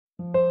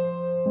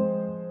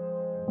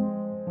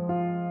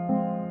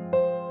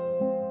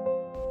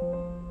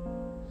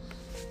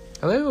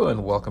Hello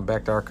and welcome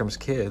back to Arkham's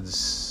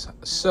Kids.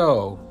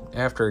 So,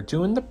 after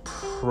doing the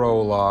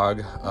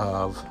prologue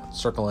of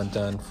Circle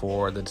Undone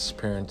for the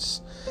disappearance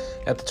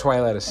at the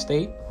Twilight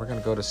Estate, we're going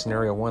to go to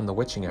Scenario 1, The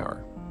Witching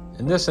Hour.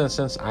 In this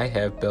instance, I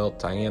have built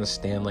Diana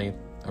Stanley,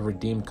 a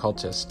redeemed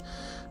cultist,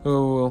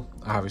 who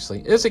obviously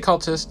is a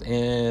cultist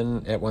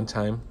and at one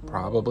time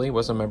probably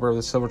was a member of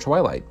the Silver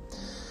Twilight.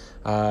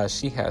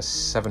 She has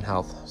 7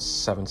 health,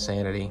 7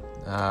 sanity,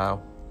 1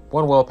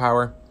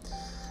 willpower,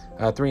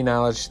 3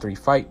 knowledge, 3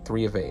 fight,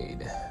 3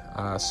 evade.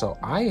 So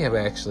I have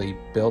actually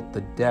built the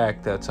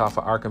deck that's off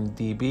of Arkham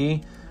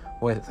DB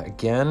with,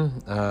 again,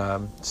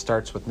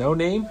 starts with No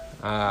Name.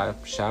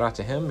 Shout out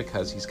to him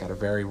because he's got a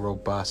very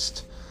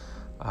robust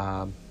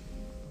write-up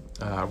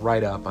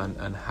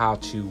on how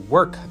to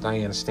work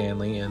Diana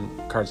Stanley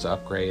and cards to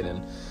upgrade.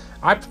 And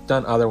I've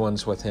done other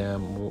ones with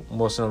him,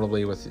 most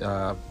notably with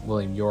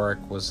William Yorick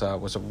was a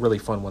really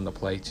fun one to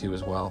play too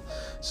as well.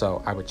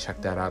 So I would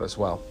check that out as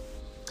well.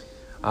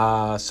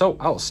 So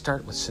I'll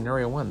start with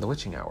Scenario 1, The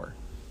Witching Hour.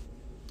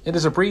 It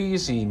is a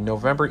breezy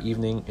November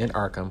evening in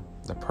Arkham,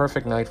 the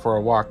perfect night for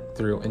a walk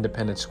through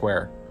Independence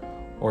Square,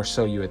 or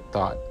so you had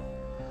thought.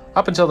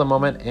 Up until the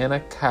moment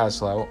Anna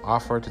Kaslow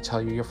offered to tell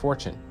you your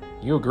fortune.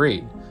 You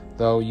agreed,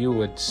 though you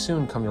would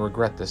soon come to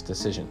regret this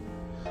decision.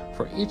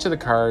 For each of the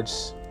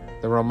cards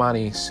the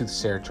Romani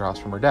soothsayer draws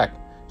from her deck,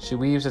 she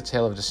weaves a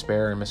tale of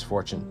despair and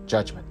misfortune,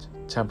 judgment,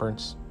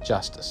 temperance,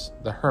 justice,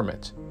 the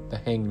hermit, the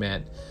hanged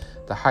man,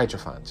 the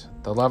Hierophant,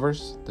 the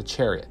Lovers, the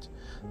Chariot,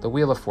 the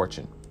Wheel of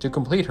Fortune. To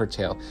complete her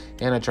tale,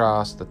 Anna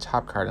draws the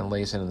top card and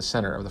lays it in the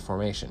center of the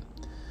formation.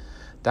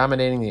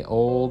 Dominating the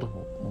old,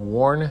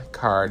 worn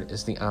card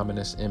is the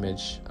ominous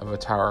image of a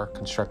tower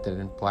constructed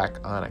in black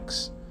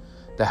onyx.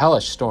 The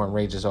hellish storm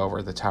rages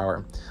over the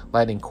tower,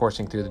 lightning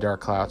coursing through the dark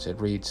clouds. It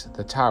reads,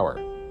 The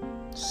Tower,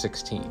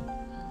 16.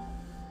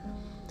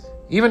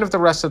 Even if the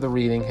rest of the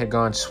reading had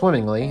gone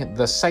swimmingly,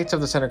 the sight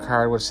of the center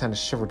card would send a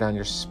shiver down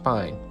your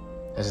spine.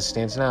 As it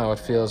stands now, it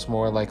feels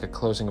more like a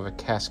closing of a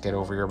casket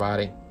over your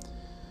body.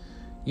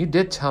 You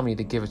did tell me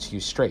to give it to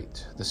you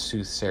straight, the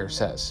soothsayer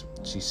says.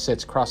 She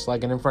sits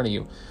cross-legged in front of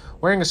you,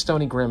 wearing a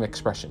stony grim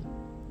expression.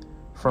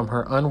 From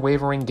her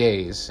unwavering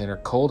gaze and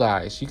her cold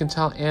eyes, you can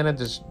tell Anna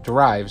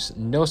derives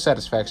no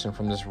satisfaction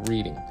from this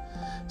reading.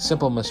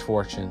 Simple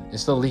misfortune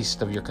is the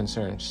least of your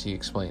concerns, she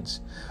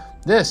explains.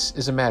 This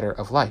is a matter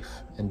of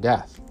life and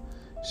death.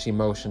 She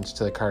motions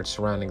to the cards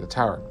surrounding the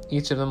tower,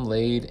 each of them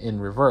laid in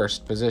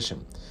reversed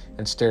position,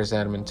 and stares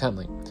at him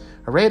intently.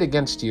 Arrayed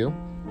against you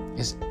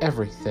is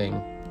everything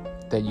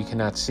that you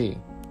cannot see.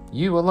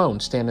 You alone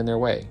stand in their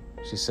way,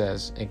 she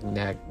says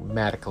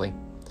enigmatically.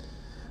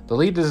 The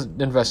lead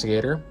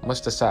investigator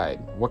must decide,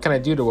 what can I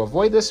do to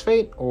avoid this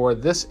fate, or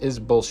this is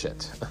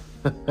bullshit?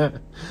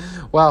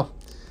 Well,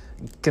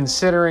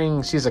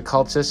 considering she's a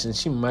cultist and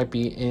she might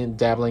be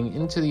dabbling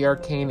into the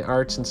arcane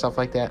arts and stuff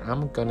like that,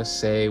 I'm going to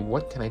say,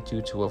 what can I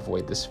do to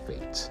avoid this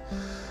fate?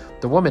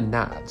 The woman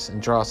nods and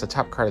draws the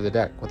top card of the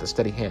deck with a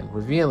steady hand,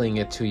 revealing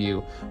it to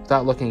you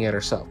without looking at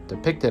herself.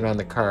 Depicted on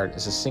the card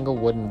is a single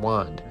wooden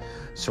wand,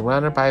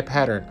 surrounded by a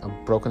pattern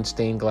of broken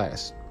stained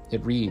glass.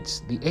 It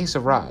reads, The Ace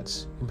of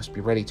Rods. You must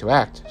be ready to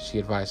act, she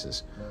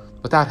advises,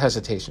 without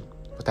hesitation,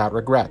 without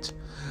regret.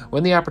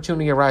 When the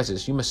opportunity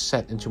arises, you must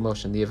set into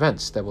motion the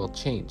events that will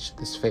change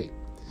this fate.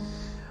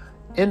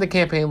 In the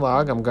campaign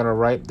log, I'm going to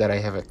write that I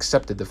have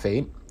accepted the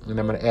fate, and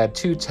I'm going to add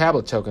 2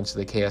 tablet tokens to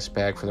the chaos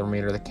bag for the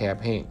remainder of the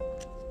campaign.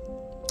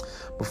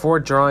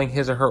 Before drawing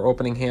his or her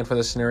opening hand for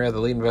the scenario, the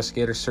lead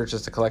investigator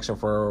searches the collection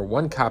for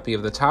 1 copy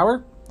of the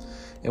Tower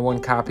and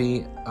 1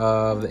 copy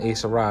of the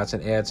Ace of Rods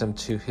and adds them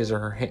to his or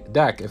her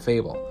deck if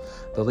able.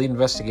 The lead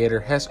investigator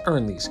has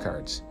earned these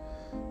cards.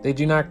 They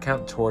do not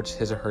count towards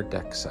his or her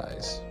deck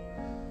size.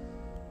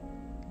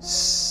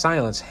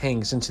 Silence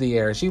hangs into the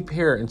air as you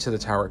peer into the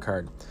Tower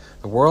card.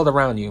 The world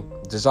around you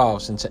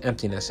dissolves into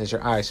emptiness as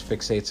your eyes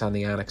fixates on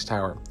the Onyx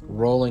Tower.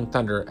 Rolling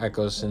thunder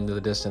echoes into the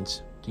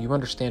distance. Do you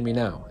understand me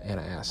now?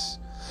 Anna asks.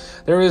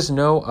 There is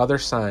no other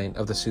sign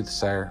of the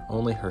soothsayer,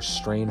 only her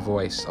strained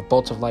voice. A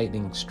bolt of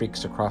lightning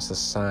streaks across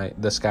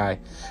the sky.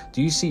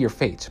 Do you see your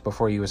fate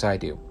before you as I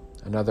do?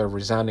 Another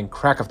resounding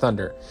crack of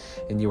thunder,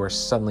 and you are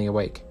suddenly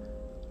awake.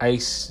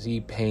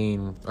 Icy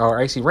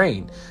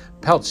rain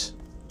pelts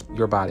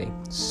your body,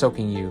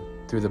 soaking you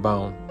through the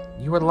bone.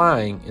 You are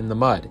lying in the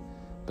mud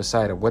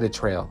beside a wooded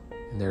trail,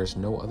 and there is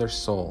no other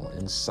soul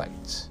in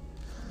sight.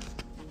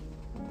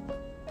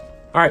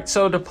 Alright,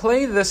 so to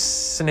play this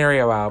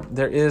scenario out,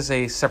 there is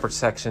a separate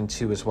section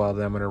too as well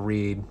that I'm going to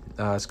read.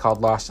 It's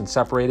called Lost and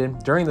Separated.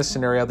 During this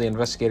scenario, the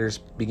investigators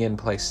begin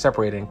play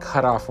separated and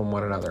cut off from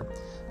one another.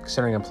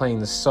 Considering I'm playing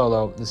this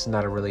solo, this is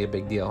not really a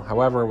big deal.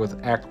 However,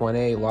 with Act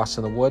 1A, Lost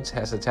in the Woods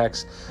has the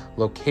text,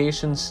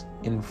 locations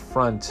in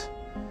front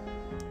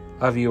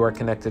of you are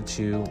connected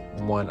to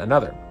one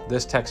another.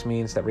 This text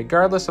means that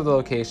regardless of the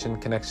location,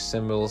 connection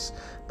symbols,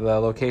 the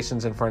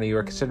locations in front of you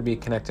are considered to be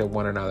connected to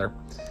one another,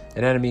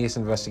 and enemies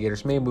and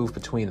investigators may move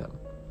between them.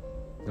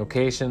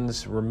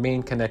 Locations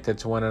remain connected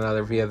to one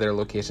another via their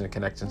location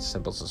connection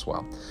symbols as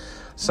well.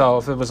 So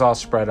if it was all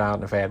spread out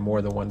and if I had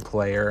more than one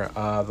player,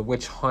 the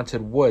Witch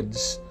Haunted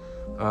Woods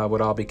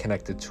would all be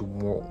connected to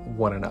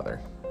one another.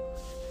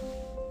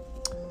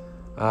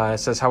 It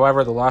says,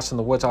 however, the Lost in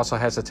the Woods also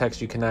has the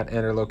text, you cannot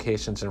enter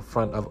locations in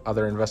front of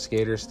other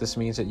investigators. This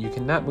means that you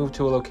cannot move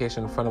to a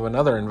location in front of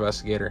another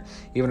investigator,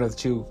 even if the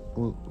two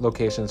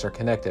locations are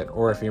connected,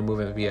 or if you're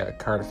moving via a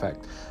card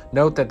effect.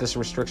 Note that this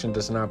restriction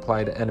does not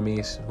apply to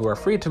enemies who are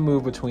free to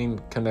move between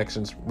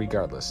connections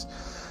regardless.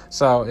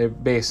 So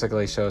it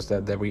basically shows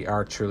that we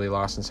are truly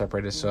lost and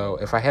separated. So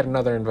if I had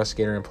another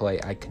investigator in play,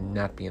 I could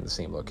not be in the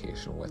same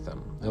location with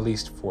them, at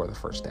least for the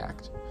first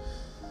act.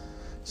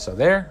 So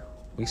there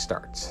we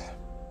start.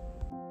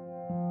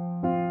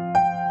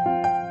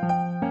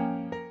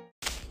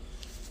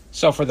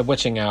 So for the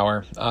Witching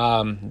Hour,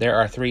 there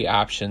are 3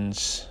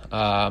 options,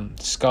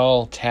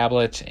 Skull,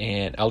 Tablet,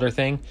 and Elder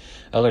Thing.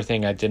 Elder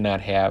Thing I did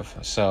not have,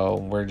 so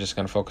we're just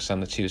going to focus on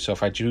the 2. So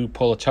if I do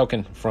pull a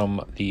token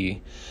from the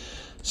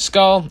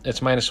Skull, it's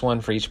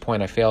 -1 for each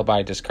point I fail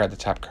by. Discard the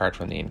top card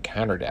from the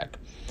encounter deck.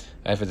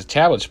 If it's a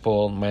Tablet's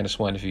pull,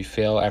 -1. If you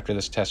fail after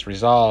this test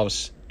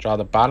resolves, draw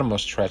the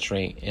bottommost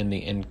treachery in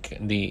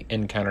the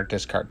encounter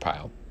discard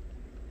pile.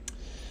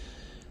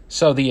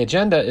 So the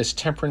agenda is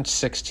Temperance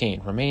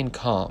 16. Remain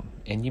calm,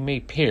 and you may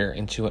peer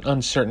into an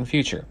uncertain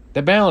future.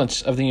 The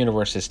balance of the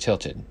universe is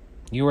tilted.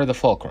 You are the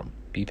fulcrum.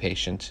 Be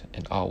patient,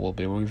 and all will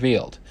be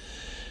revealed.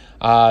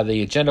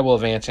 The agenda will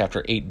advance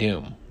after 8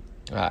 Doom.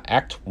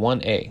 Act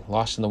 1A,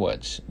 Lost in the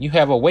Woods. You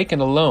have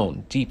awakened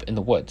alone deep in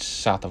the woods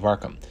south of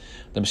Arkham.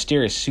 The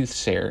mysterious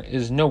soothsayer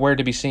is nowhere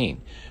to be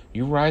seen.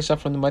 You rise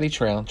up from the muddy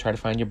trail and try to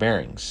find your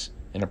bearings.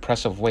 An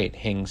oppressive weight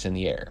hangs in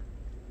the air.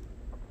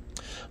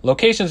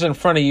 Locations in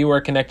front of you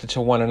are connected to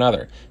one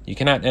another. You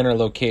cannot enter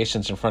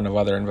locations in front of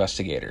other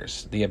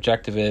investigators. The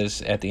objective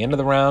is, at the end of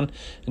the round,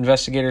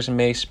 investigators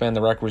may spend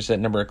the requisite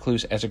number of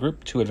clues as a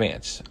group to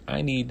advance.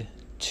 I need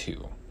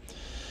 2.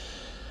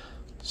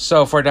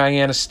 So for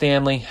Diana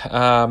Stanley,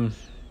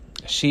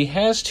 she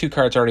has 2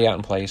 cards already out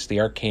in place.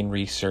 The Arcane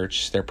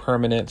Research, they're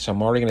permanent, so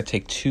I'm already going to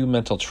take 2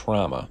 mental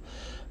trauma.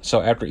 So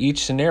after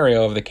each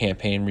scenario of the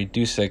campaign,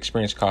 reduce the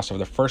experience cost of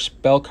the first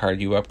spell card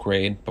you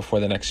upgrade before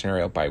the next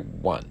scenario by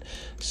 1.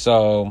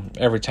 So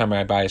every time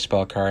I buy a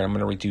spell card, I'm going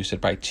to reduce it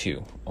by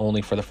 2,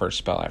 only for the first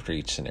spell after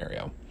each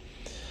scenario.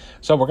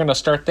 So we're going to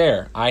start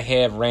there. I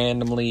have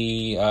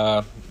randomly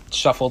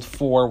shuffled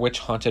 4 Witch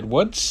Haunted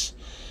Woods,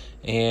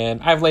 and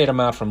I've laid them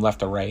out from left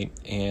to right,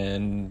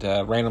 and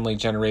randomly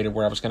generated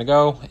where I was going to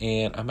go,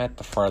 and I'm at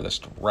the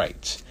farthest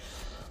right.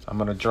 I'm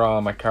going to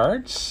draw my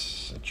cards.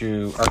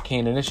 Drew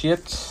Arcane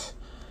Initiate,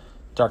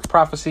 Dark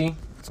Prophecy,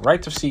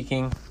 Rite of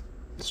Seeking,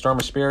 Storm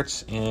of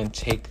Spirits, and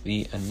take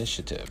the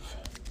initiative.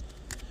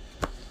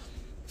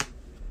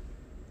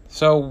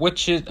 So,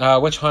 Witch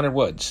Haunted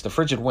Woods. The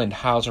frigid wind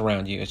howls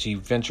around you as you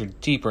venture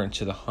deeper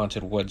into the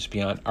haunted woods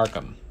beyond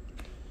Arkham.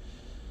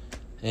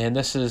 And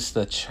this is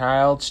the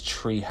Child's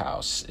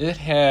Treehouse. It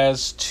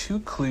has 2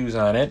 clues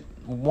on it,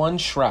 1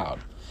 shroud.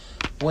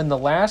 When the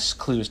last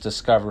clue is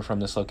discovered from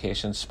this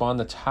location, spawn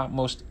the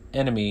topmost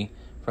enemy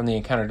from the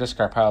encounter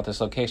discard pile at this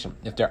location.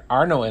 If there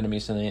are no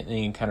enemies in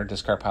the encounter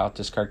discard pile,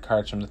 discard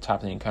cards from the top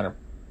of the encounter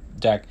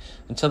deck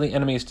until the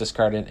enemy is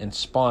discarded and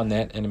spawn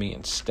that enemy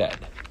instead.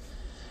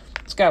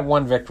 It's got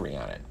 1 victory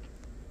on it.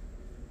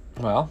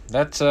 Well,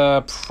 that's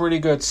a pretty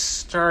good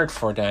start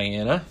for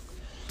Diana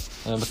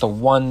with the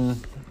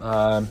 1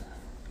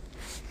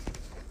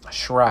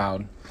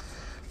 shroud.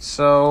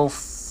 So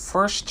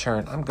first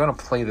turn, I'm going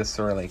to play this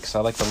early because I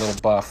like the little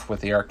buff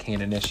with the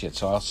Arcane Initiate.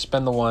 So I'll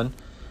spend the 1.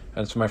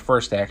 That's my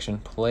first action.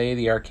 Play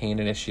the Arcane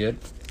Initiate.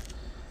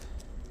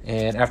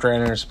 And after it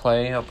enters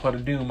play, I'll put a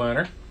Doom on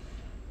her.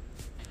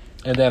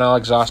 And then I'll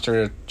exhaust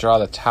her to draw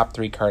the top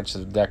 3 cards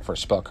of the deck for a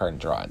spell card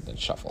and draw it, then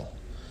shuffle.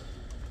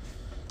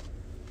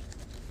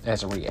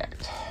 As a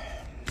react.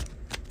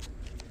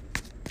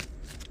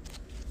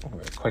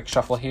 Quick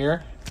shuffle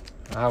here.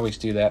 I always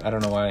do that. I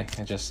don't know why.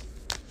 I just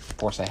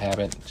force a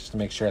habit just to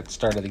make sure at the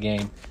start of the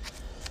game.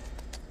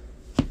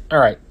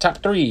 Alright,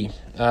 top 3.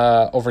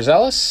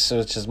 Overzealous,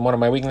 which is one of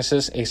my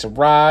weaknesses. Ace of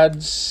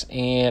Rods,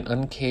 and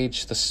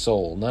Uncage the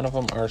Soul. None of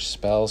them are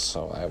spells,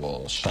 so I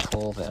will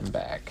shuffle them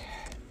back.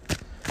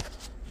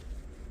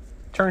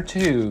 Turn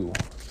 2.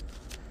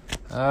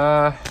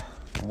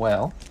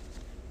 Well,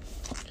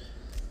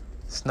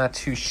 it's not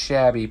too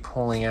shabby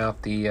pulling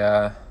out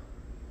the...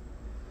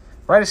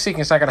 Rite of Seeking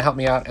is not going to help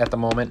me out at the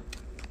moment.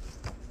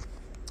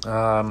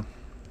 I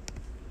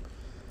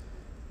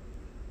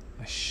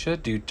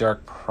should do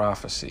Dark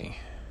Prophecy.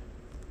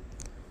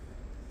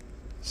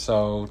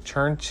 So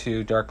turn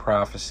 2, Dark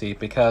Prophecy,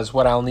 because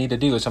what I'll need to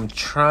do is I'm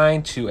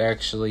trying to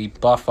actually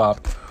buff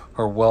up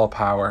her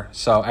willpower.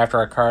 So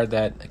after a card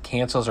that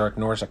cancels or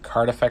ignores a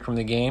card effect from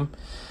the game,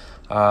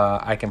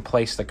 I can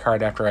place the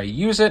card after I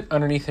use it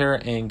underneath her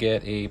and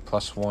get a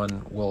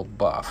 +1 will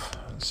buff.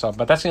 So,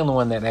 but that's the only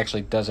one that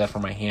actually does that for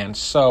my hand.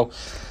 So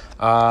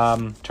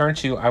turn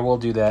 2, I will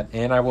do that,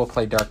 and I will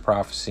play Dark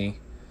Prophecy,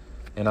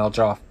 and I'll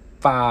draw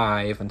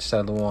 5 instead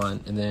of the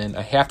 1. And then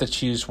I have to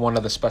choose one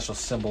of the special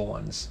symbol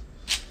ones.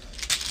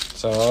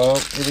 So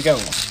here we go.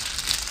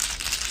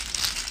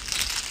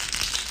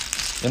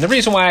 And the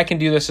reason why I can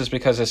do this is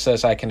because it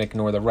says I can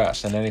ignore the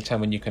rest. And anytime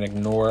when you can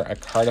ignore a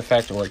card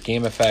effect or a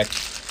game effect,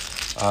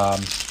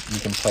 you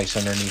can place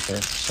underneath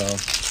her. So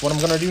that's what I'm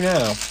going to do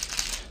now.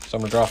 So I'm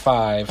going to draw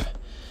 5.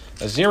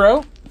 A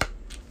 0,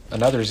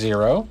 another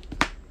 0,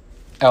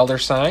 Elder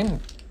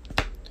Sign,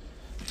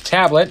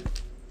 Tablet,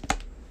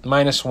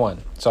 -1.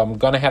 So I'm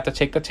going to have to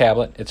take the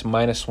tablet. It's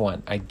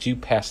 -1. I do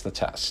pass the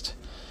test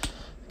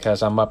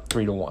because I'm up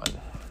 3-1.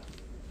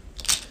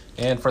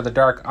 And for the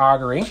Dark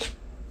Augury,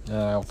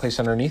 I'll place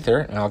underneath her,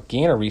 and I'll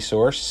gain a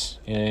resource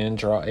and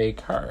draw a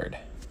card.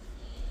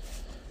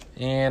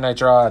 And I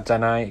draw a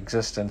Deny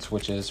Existence,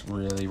 which is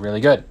really,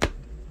 really good.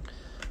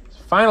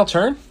 Final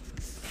turn.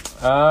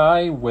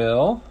 I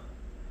will...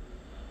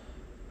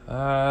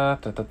 Well,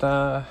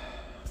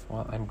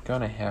 I'm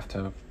going to have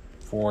to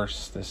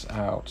force this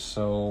out.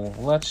 So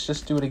let's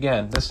just do it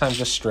again. This time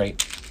just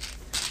straight.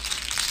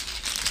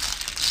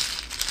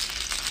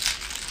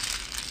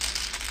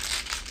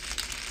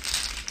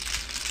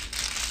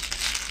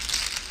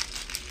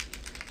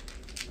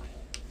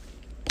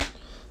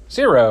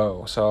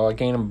 Zero, so I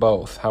gain them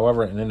both.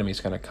 However, an enemy's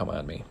going to come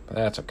on me, but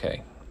that's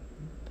okay.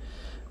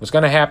 It was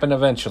going to happen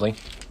eventually.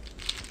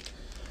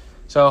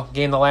 So,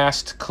 gain the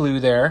last clue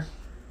there.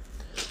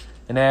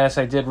 And as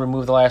I did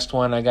remove the last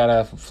one, I got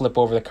to flip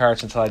over the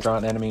cards until I draw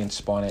an enemy and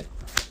spawn it.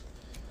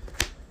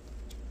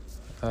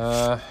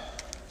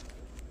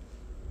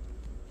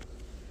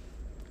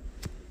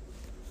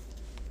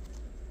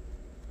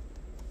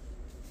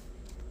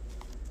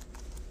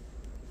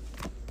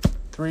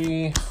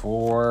 3,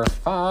 4,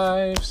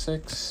 5,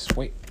 6,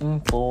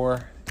 waiting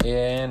for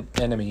an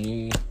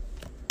enemy.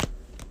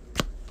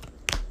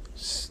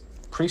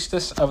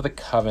 Priestess of the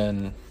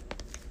Coven.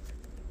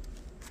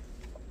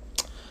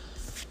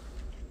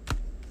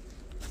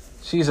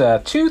 She's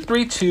a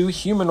 2/3/2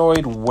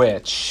 humanoid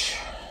witch.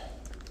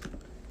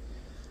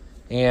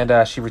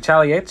 And she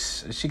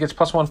retaliates. She gets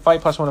 +1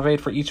 fight, +1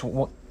 evade for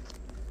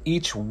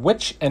each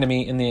witch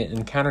enemy in the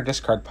encounter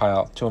discard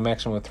pile to a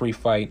maximum of 3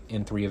 fight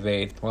and 3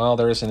 evade. Well,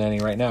 there isn't any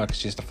right now because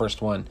she's the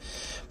first one.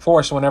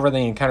 Force, whenever the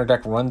encounter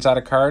deck runs out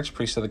of cards,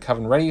 Priest of the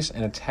Coven readies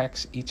and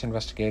attacks each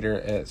investigator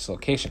at its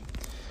location.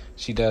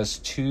 She does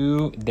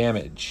 2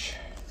 damage.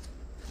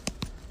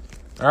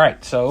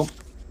 Alright, so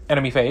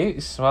enemy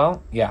phase.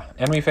 Well, yeah,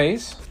 enemy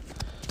phase.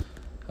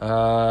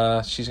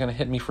 She's going to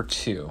hit me for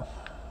 2.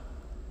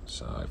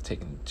 So I've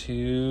taken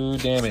 2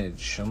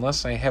 damage,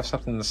 unless I have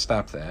something to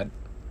stop that.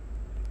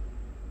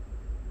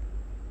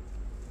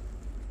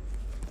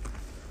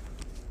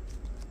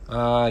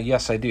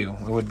 Yes, I do.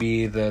 It would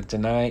be the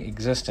Deny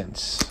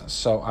Existence.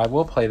 So I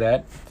will play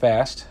that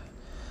fast.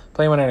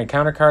 Play when an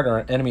encounter card or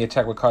an enemy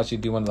attack will cause you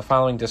to do one of the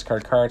following.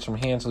 Discard cards from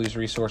hands, lose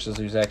resources,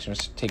 lose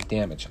actions, take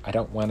damage. I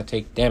don't want to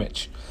take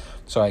damage,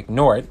 so I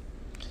ignore it.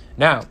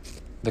 Now,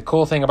 the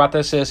cool thing about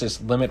this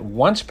is limit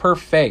once per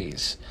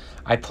phase.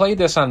 I played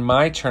this on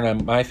my turn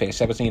on my phase.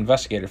 That was the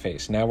investigator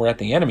phase. Now we're at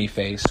the enemy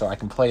phase, so I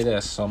can play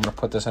this. So I'm going to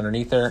put this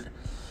underneath her.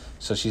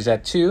 So she's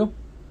at 2.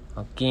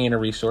 I'll gain a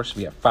resource.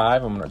 Be at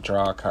 5. I'm going to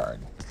draw a card.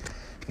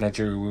 And I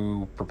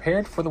drew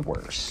Prepared for the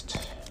Worst.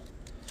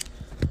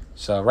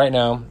 So right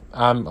now,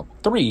 I'm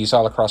 3s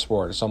all across the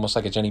board. It's almost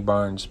like a Jenny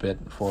Barnes bit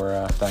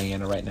for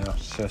Diana right now.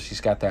 So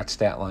she's got that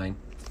stat line.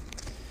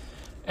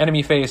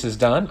 Enemy phase is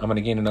done. I'm going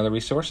to gain another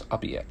resource. I'll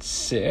be at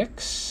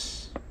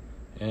 6.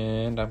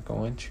 And I'm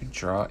going to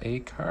draw a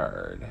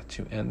card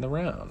to end the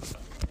round.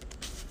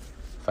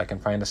 If I can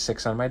find a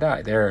 6 on my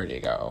die. There you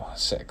go.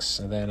 6.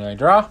 And then I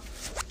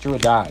drew a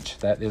dodge.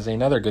 That is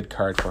another good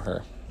card for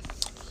her.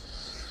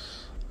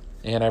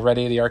 And I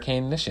ready the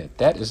Arcane Initiate.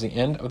 That is the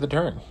end of the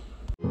turn.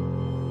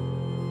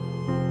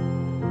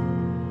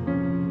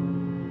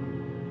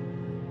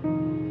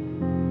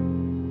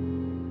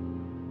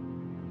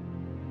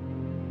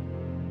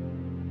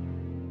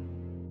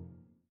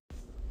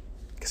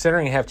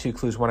 Considering I have 2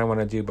 clues, what I want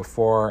to do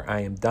before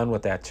I am done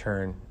with that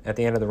turn, at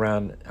the end of the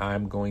round,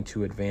 I'm going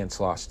to advance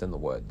Lost in the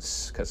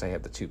Woods, because I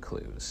have the 2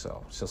 clues.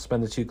 So she'll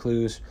spend the 2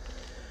 clues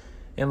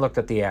and look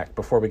at the act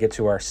before we get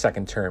to our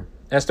second turn.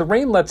 As the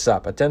rain lets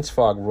up, a dense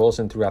fog rolls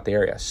in throughout the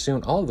area.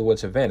 Soon, all of the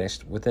woods have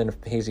vanished within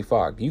a hazy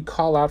fog. You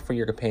call out for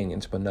your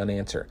companions, but none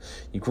answer.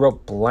 You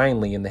grope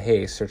blindly in the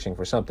haze, searching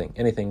for something,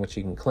 anything which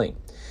you can cling.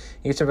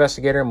 Each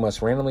investigator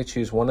must randomly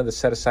choose one of the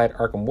set-aside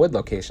Arkham Wood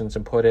locations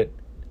and put it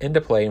into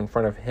play in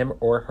front of him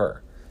or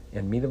her.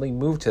 Immediately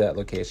move to that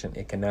location.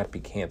 It cannot be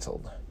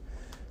canceled.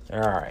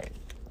 Alright,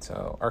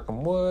 so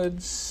Arkham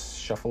Woods,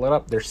 shuffle it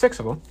up. There's 6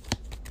 of them.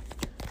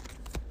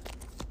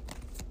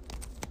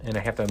 And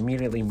I have to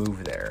immediately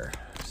move there.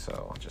 So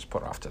I'll just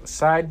put it off to the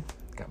side.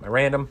 Got my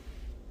random.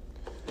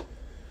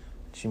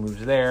 She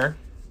moves there.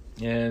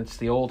 And it's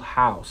the old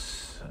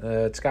house.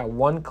 It's got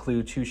 1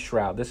 clue, 2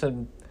 shroud. This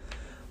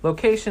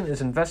location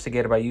is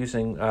investigated by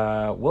using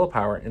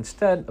willpower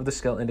instead of the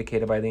skill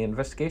indicated by the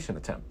investigation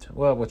attempt.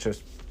 Well, which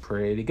is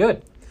pretty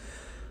good.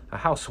 A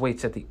house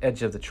waits at the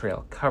edge of the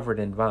trail, covered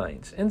in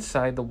vines.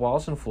 Inside, the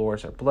walls and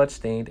floors are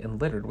blood-stained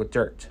and littered with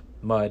dirt,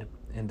 mud,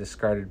 and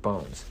discarded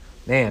bones.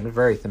 Man,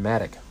 very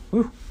thematic.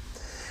 Whew.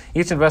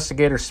 Each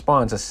investigator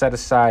spawns a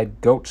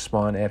set-aside goat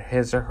spawn at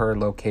his or her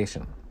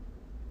location.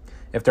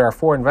 If there are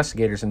 4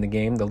 investigators in the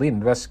game, the lead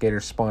investigator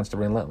spawns the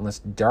relentless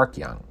Dark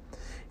Young,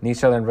 and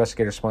each other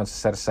investigator spawns a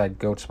set-aside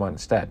goat spawn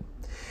instead.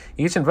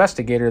 Each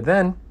investigator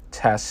then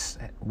tests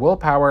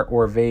willpower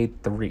or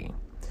evade 3.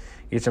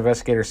 Each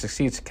investigator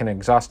succeeds can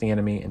exhaust the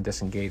enemy and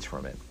disengage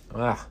from it.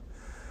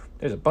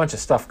 There's a bunch of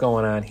stuff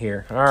going on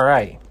here. All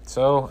right,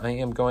 so I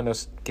am going to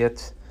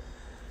get,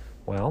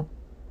 well,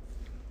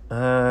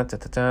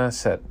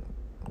 set.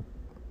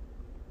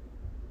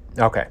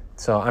 Okay,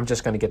 so I'm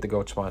just going to get the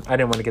goat spawn. I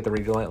didn't want to get the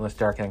relentless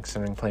Dark Young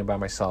considering playing by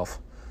myself.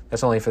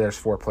 That's only if there's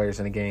 4 players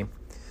in the game.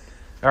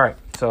 All right,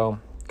 so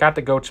got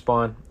the goat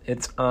spawn.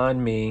 It's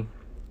on me.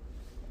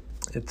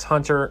 It's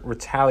Hunter,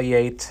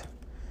 Retaliate.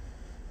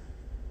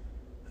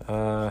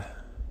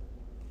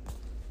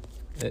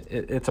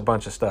 It's a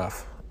bunch of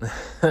stuff.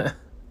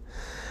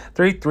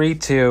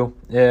 3/3/2.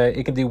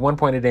 It can do 1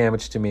 point of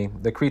damage to me.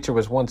 The creature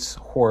was once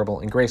horrible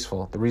and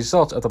graceful, the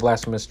result of the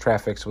blasphemous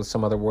traffics with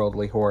some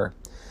otherworldly horror.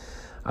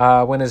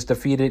 When it's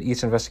defeated,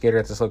 each investigator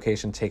at this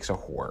location takes a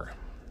horror.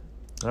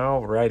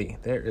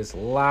 Alrighty, there is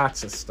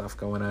lots of stuff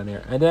going on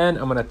here. And then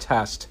I'm going to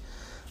test.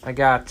 I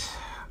got,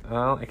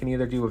 I can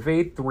either do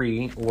evade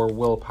 3 or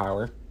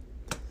willpower.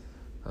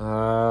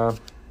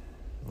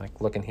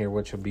 Like looking here,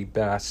 which would be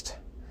best.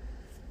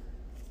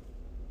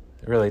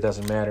 It really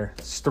doesn't matter.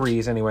 It's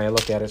 3s anyway. I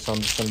look at it, so I'm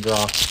just going to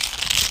draw.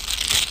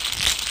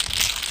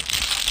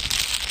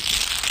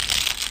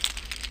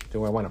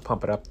 Do I want to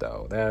pump it up,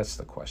 though? That's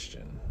the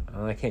question.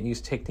 I can't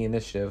use Take the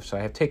Initiative, so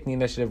I have Take the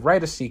Initiative,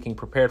 Rite of Seeking,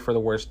 Prepared for the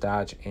Worst,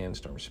 Dodge, and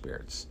Storm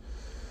Spirits.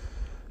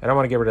 I don't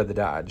want to get rid of the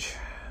Dodge.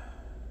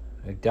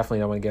 I definitely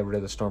don't want to get rid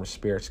of the Storm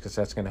Spirits, because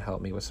that's going to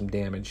help me with some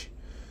damage.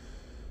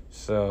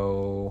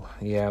 So,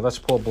 yeah, let's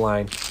pull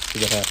blind, see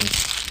what happens.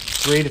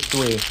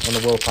 3/3 on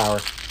the willpower.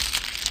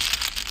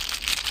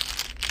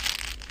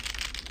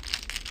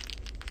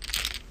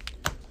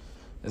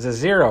 It's a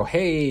 0.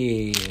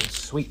 Hey,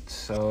 sweet.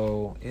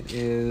 So it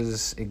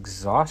is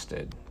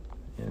exhausted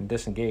and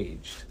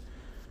disengaged.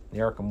 The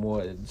Arkham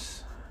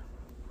Woods.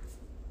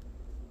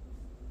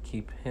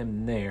 Keep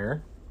him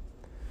there.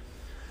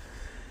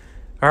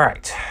 All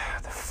right.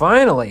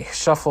 Finally,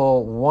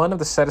 shuffle one of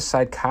the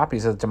set-aside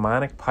copies of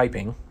Demonic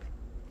Piping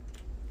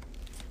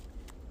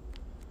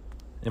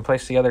and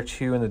place the other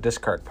 2 in the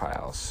discard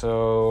pile.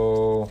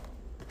 So,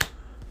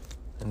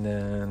 and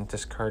then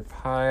discard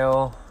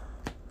pile,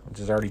 which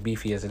is already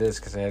beefy as it is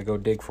because I had to go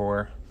dig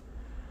for.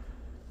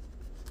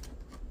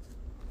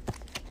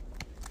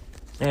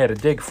 I had to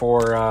dig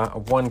for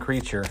 1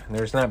 creature. And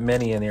there's not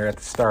many in there at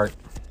the start.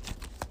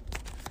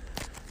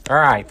 All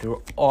right,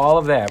 through all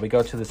of that, we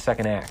go to the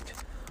second act.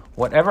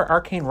 Whatever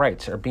arcane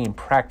rites are being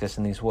practiced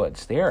in these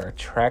woods, they are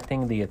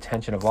attracting the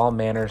attention of all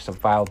manners of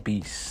vile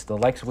beasts, the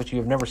likes of which you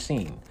have never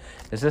seen.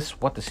 Is this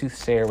what the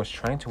soothsayer was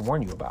trying to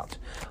warn you about?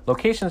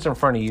 Locations in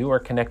front of you are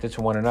connected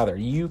to one another.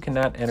 You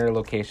cannot enter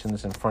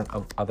locations in front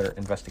of other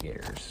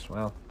investigators.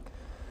 Well,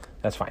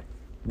 that's fine.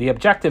 The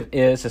objective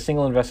is a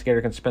single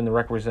investigator can spend the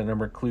requisite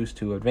number of clues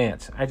to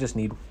advance. I just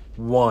need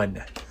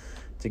 1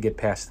 to get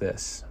past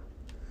this.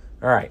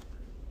 All right.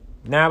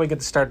 Now we get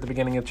to start at the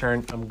beginning of the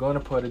turn. I'm going to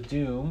put a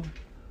Doom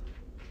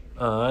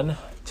on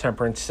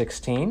Temperance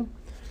 16.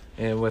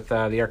 And with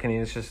the Arcane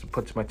Initiative,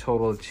 puts my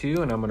total of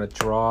 2. And I'm going to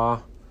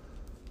draw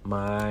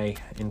my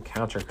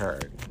encounter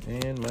card.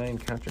 And my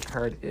encounter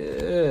card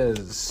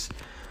is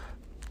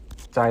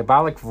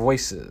Diabolic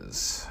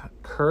Voices.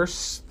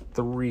 Curse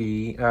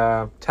 3.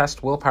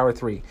 Test Willpower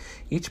 3.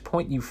 Each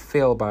point you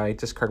fail by,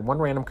 discard 1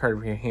 random card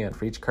from your hand.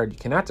 For each card you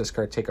cannot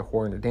discard, take a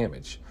horror into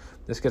damage.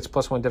 This gets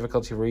 +1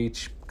 difficulty for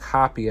each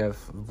copy of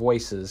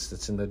Voices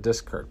that's in the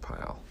discard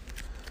pile.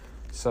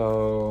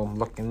 So I'm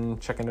looking,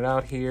 checking it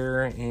out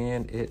here,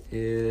 and it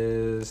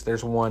is,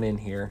 there's 1 in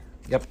here.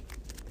 Yep,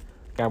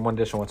 got 1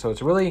 additional one. So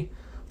it's really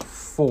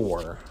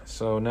 4.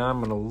 So now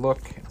I'm going to look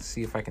and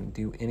see if I can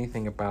do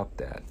anything about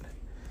that.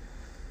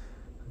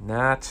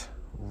 Not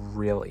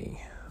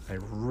really. I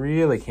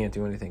really can't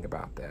do anything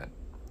about that.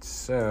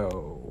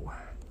 So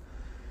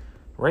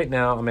right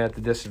now I'm at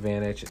the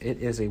disadvantage. It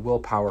is a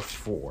willpower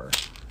 4.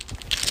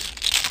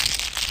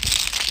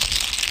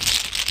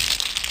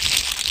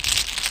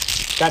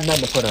 Got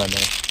nothing to put on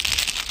there.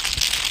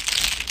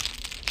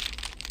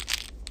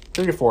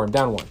 3/4. I'm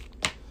down 1.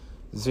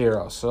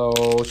 0. So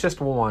it's just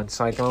 1.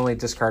 So I can only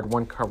discard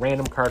 1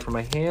 random card from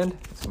my hand.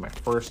 This is my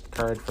first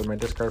card for my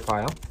discard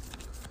pile.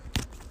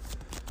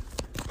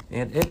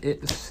 And it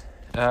is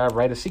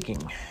Rite of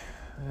Seeking.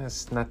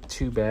 That's not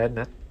too bad.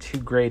 Not too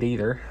great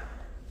either.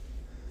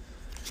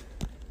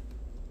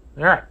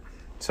 All right.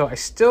 So I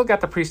still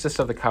got the Priestess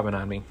of the Coven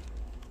on me.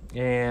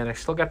 And I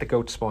still got the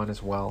Goat Spawn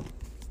as well.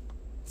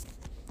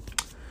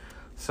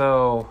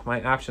 So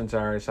my options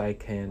are is I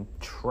can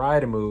try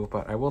to move,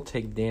 but I will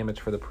take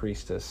damage for the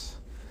Priestess.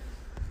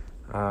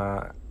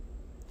 Let's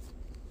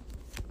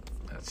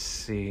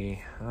see.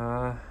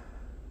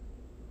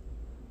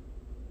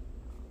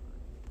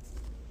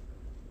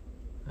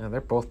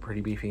 They're both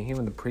pretty beefy.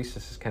 Even the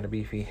Priestess is kind of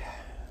beefy.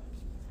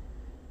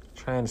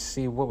 Trying to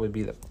see what would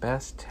be the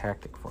best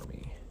tactic for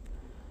me.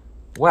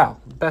 Well,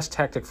 the best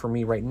tactic for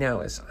me right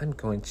now is I'm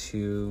going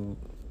to,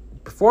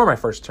 before my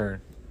first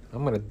turn,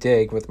 I'm going to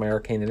dig with my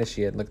Arcane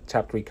Initiate and look at the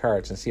top 3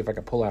 cards and see if I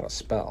can pull out a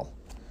spell.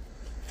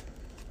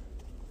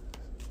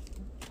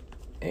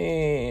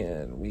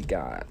 And we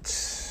got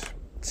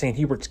St.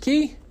 Hubert's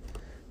Key,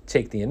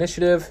 take the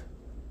initiative,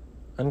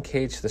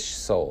 uncage the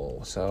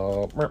soul.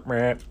 So,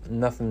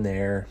 nothing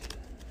there.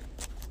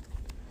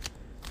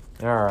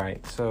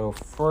 Alright, so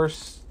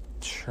first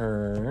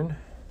turn,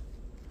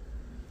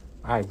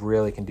 I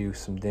really can do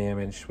some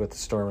damage with the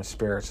Storm of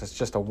Spirits. It's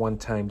just a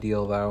one-time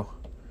deal, though.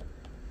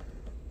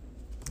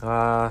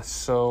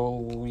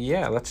 So,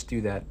 yeah, let's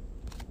do that.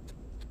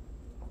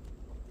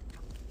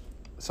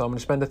 So I'm going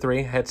to spend a 3.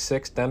 I had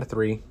 6, down to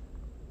 3.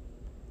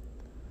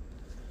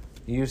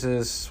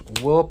 Uses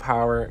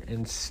willpower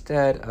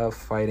instead of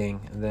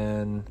fighting. And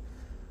then,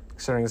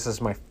 considering this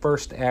is my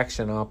first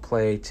action, I'll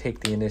play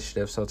Take the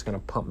Initiative, so it's going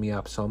to pump me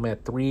up. So I'm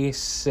at 3,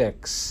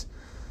 6.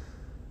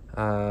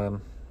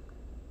 And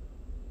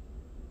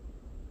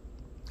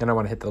I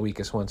want to hit the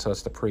weakest one, so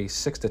it's the Priest.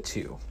 6 to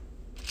 2.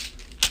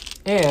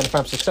 And if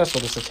I'm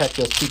successful, this attack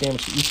deals 2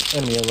 damage to each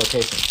enemy or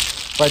location.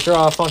 If I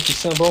draw a funky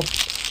symbol,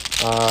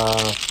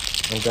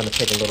 I'm going to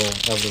take a little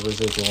of the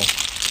residual.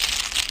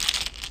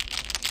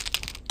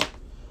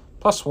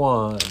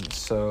 +1,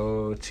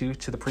 so 2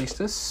 to the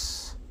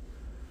Priestess.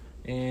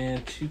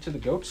 And 2 to the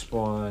Goat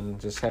Spawn.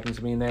 Just happens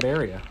to be in that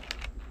area.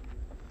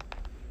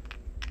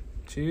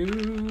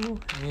 2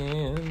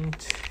 and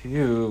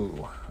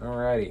 2.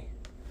 Alrighty.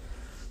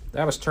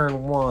 That was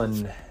turn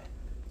 1.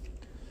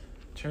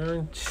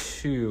 Turn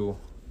 2.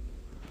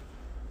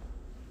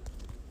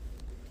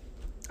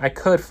 I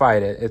could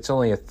fight it. It's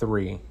only a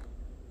 3.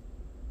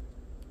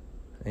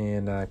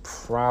 And I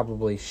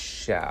probably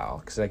shall,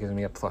 because that gives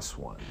me a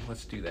 +1.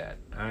 Let's do that.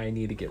 I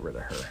need to get rid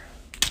of her.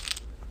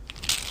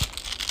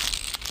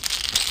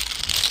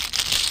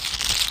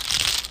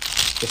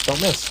 Just don't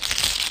miss.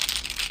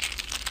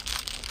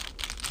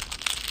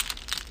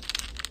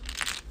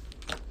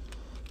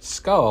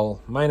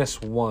 Skull,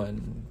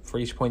 -1. For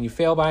each point you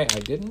fail by, I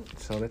didn't,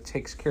 so that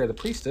takes care of the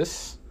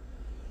Priestess.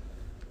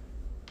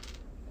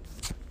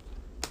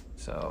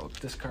 So,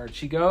 discard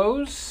she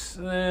goes.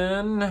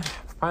 Then,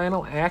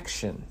 final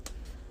action.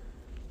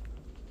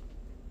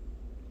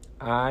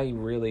 I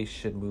really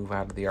should move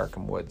out of the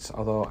Arkham Woods,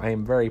 although I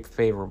am very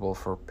favorable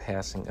for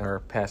passing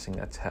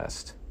a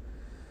test.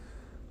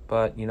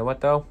 But you know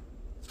what though?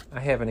 I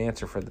have an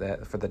answer for that,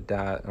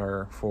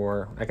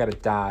 I got a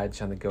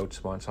dodge on the Goat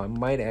Spawn, so I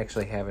might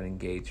actually have it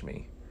engage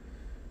me.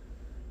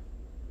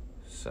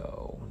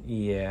 So,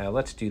 yeah,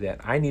 let's do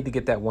that. I need to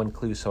get that 1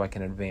 clue so I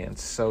can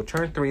advance. So,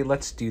 turn 3,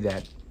 let's do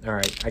that.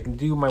 Alright, I can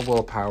do my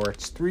willpower.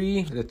 It's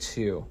 3 to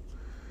 2.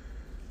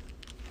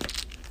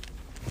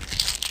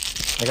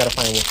 I gotta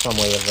find some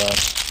way of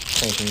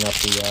cranking up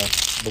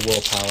the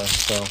willpower,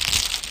 so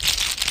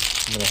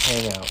I'm gonna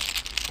hang out.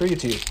 3 to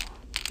 2.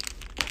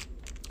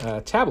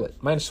 Tablet,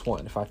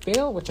 -1. If I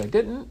fail, which I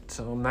didn't,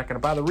 so I'm not gonna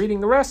bother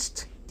reading the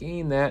rest,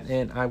 gain that,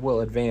 and I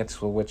will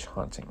advance with Witch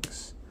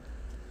Hauntings.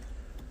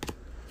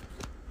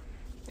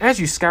 As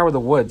you scour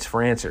the woods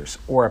for answers,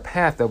 or a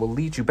path that will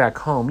lead you back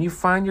home, you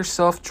find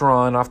yourself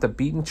drawn off the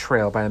beaten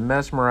trail by a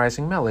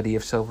mesmerizing melody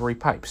of silvery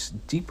pipes.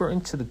 Deeper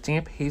into the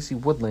damp, hazy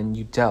woodland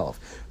you delve,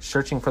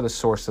 searching for the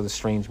source of the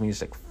strange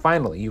music.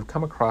 Finally, you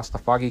come across the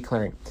foggy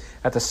clearing,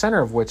 at the center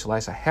of which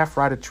lies a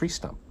half-rotted tree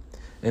stump.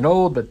 An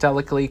old but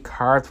delicately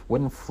carved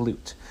wooden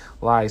flute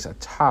lies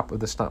atop of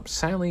the stump,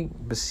 silently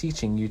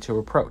beseeching you to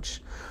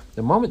approach.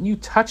 The moment you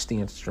touch the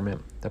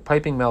instrument, the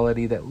piping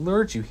melody that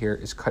lured you here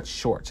is cut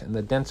short, and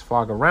the dense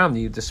fog around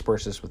you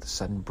disperses with a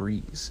sudden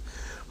breeze.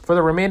 For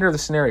the remainder of the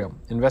scenario,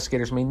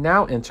 investigators may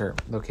now enter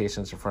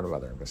locations in front of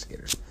other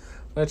investigators,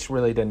 which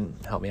really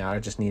didn't help me out. I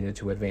just needed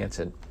to advance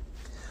it.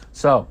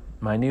 So,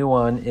 my new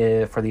one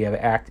for the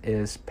act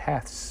is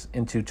Paths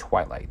into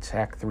Twilight,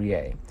 Act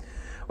 3A.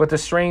 With the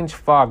strange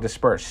fog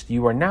dispersed,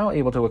 you are now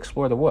able to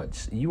explore the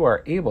woods. You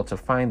are able to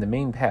find the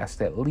main path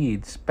that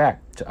leads back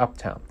to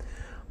Uptown.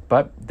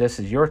 But this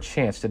is your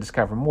chance to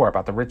discover more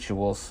about the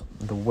rituals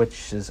the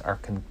witches are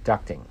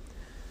conducting.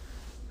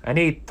 I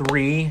need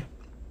 3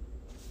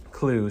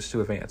 clues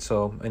to advance,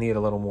 so I need a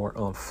little more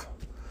oomph.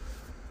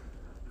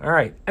 All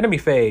right, enemy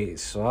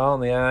phase. Well,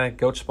 the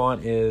Goat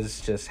Spawn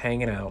is just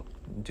hanging out,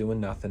 doing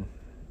nothing.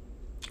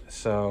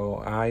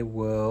 So I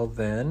will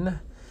then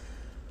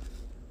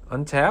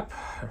untap,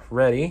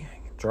 ready,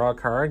 draw a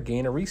card,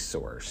 gain a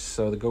resource.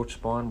 So the Goat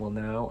Spawn will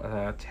now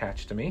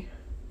attach to me.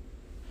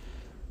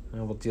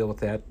 And we'll deal with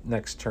that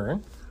next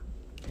turn.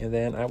 And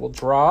then I will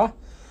draw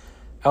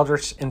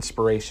Eldritch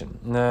Inspiration.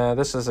 Now,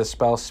 this is a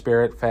spell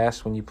Spirit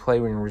fast. When you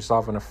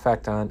resolve an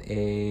effect on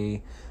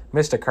a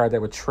Mystic card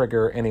that would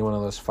trigger any one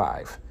of those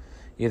 5.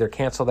 Either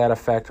cancel that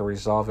effect or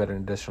resolve it an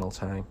additional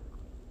time,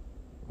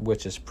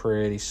 which is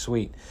pretty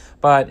sweet.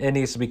 But it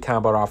needs to be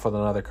comboed off with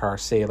another card,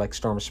 say like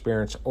Storm of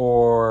Spirits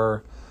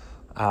or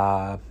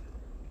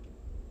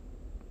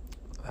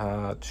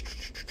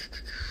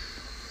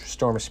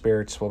Storm of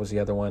Spirits. What was the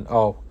other one?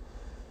 Oh,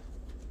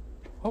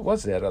 what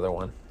was that other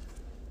one?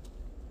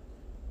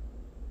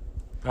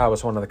 Oh, it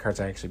was one of the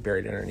cards I actually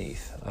buried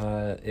underneath.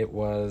 It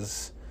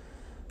was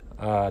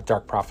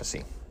Dark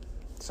Prophecy.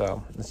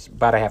 So,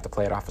 but I have to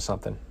play it off of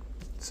something.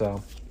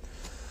 So,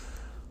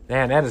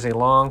 man, that is a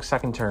long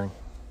second turn.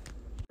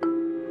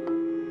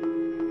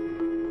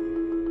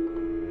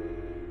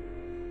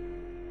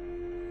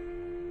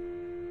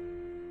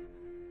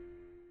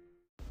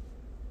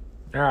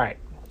 All right,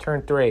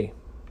 turn 3.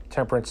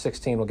 Temperance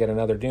 16 will get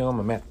another Doom.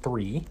 I'm at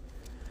 3.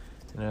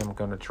 And I'm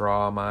going to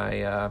draw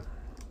my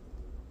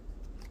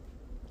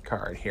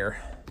card here.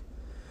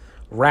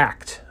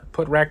 Racked.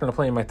 Put Racked on the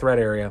plane in my threat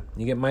area.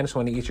 You get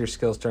 -1 to each of your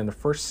skills during the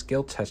first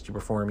skill test you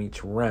perform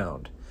each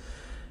round.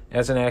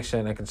 As an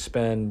action, I can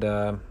spend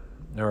or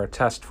a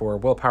test for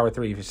Willpower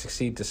 3. If you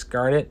succeed,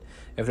 discard it.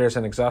 If there's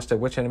an exhausted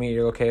witch enemy at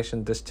your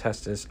location, this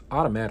test is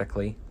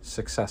automatically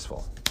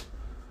successful.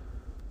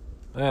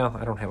 Well,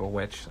 I don't have a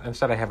witch.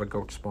 Instead, I have a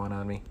goat spawn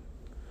on me.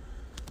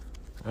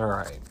 All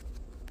right.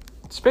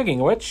 Speaking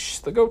of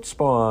which, the goat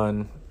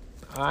spawn.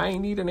 I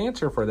need an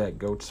answer for that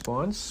goat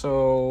spawn.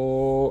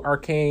 So,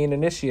 Arcane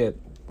Initiate,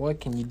 what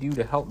can you do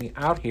to help me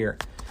out here?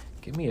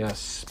 Give me a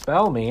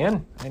spell,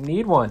 man. I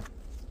need one.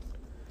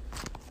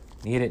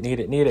 Need it, need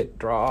it, need it.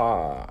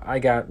 Draw. I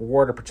got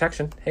Ward of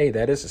Protection. Hey,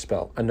 that is a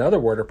spell. Another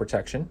Ward of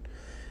Protection.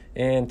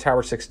 And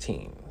Tower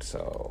 16.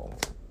 So,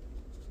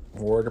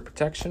 Ward of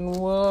Protection,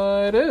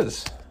 what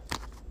is?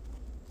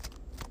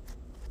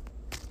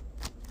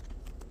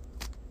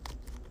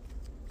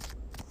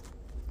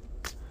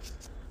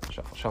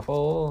 Shuffle,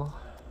 shuffle.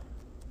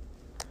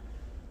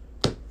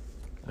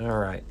 All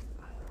right.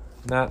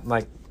 Not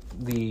like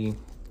the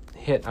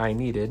hit I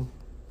needed.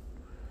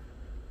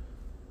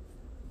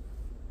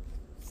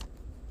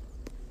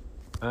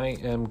 I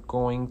am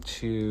going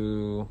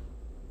to...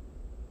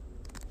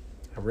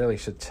 I really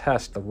should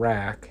test the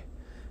rack.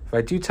 If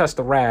I do test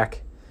the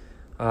rack,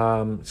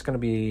 it's going to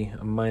be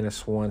a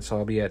 -1, so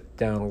I'll be at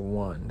down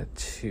 1 to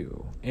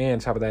 2. And on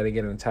top of that, I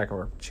get an attack of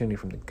opportunity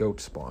from the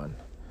goat spawn.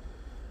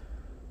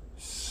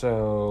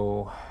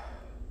 So,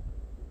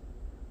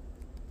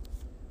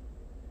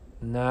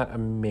 not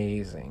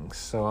amazing.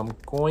 So I'm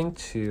going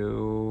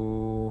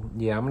to,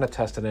 I'm going to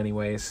test it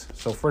anyways.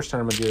 So first turn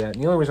I'm going to do that.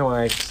 And the only reason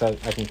why I said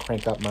I can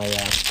crank up my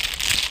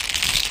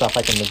stuff,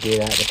 I can negate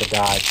that with the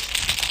dodge.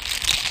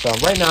 So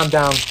right now I'm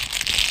down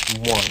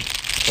 1.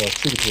 So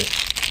 2 to 3.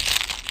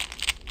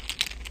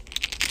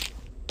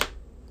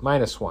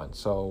 -1,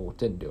 so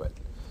didn't do it.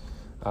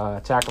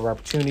 Attack of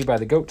opportunity by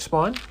the goat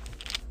spawn.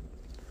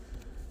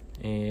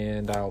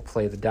 And I'll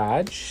play the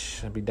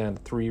dodge. I'll be down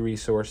to 3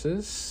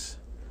 resources.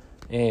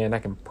 And I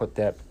can put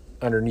that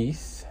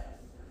underneath.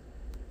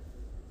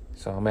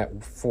 So I'm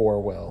at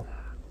 4 will.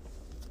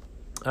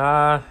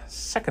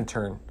 Second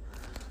turn.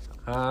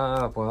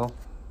 Well,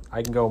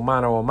 I can go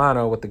mano a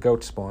mano with the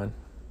goat spawn.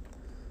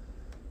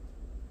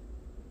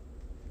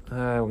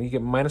 You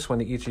get -1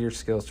 to each of your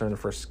skills during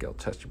the first skill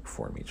test you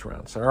perform each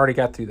round. So I already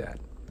got through that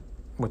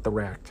with the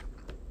racked.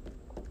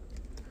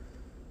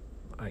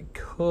 I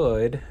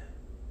could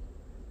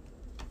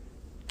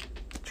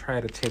try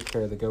to take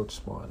care of the goat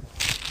spawn,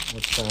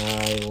 which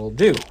I will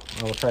do.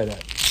 I will try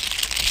that.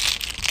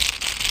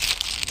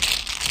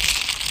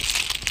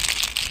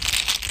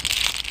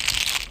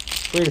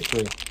 Three to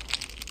 3.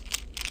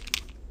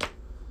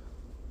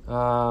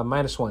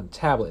 -1.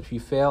 Tablet. If you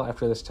fail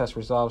after this test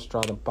resolves,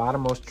 draw the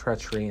bottommost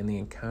treachery in the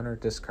encounter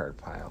discard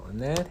pile. And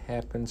that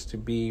happens to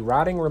be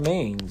Rotting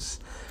Remains.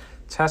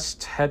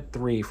 Test head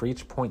 3. For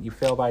each point you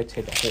fail by,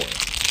 take a horror.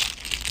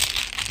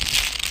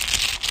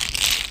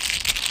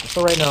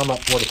 So right now I'm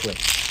up 4 to 3.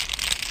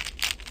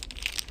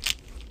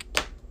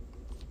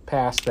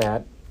 Past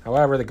that.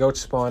 However, the goat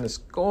spawn is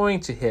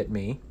going to hit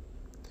me.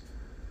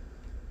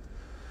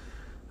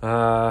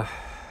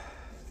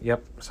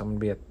 Yep, so I'm going to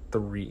be at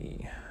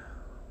 3.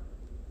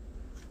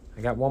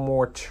 I got one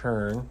more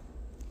turn.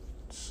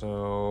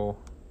 So...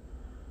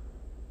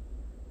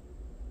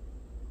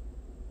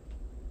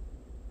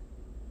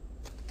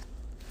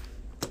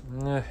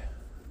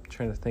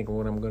 trying to think of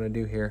what I'm going to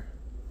do here.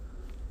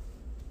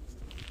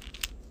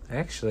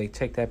 Actually,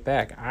 take that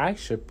back. I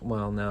should...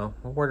 Well, no.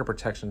 Word of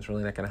Protection is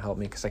really not going to help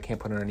me because I can't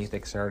put it underneath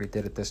it because I already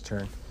did it this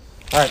turn.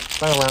 All right,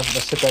 final round.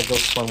 Let's hit that goat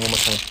spawn one more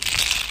time.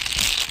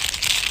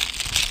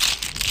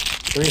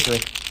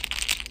 3-3.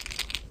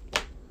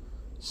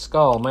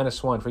 Skull,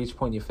 -1. For each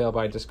point you fail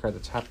by, discard the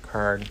top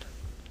card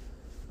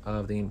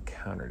of the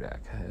encounter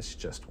deck. It's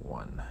just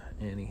 1.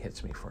 And he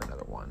hits me for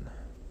another 1.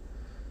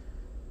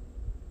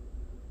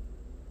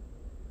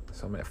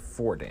 So I'm at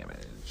 4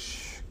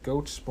 damage.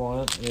 Goat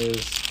spawn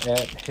is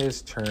at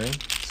his turn.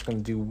 It's going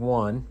to do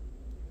 1.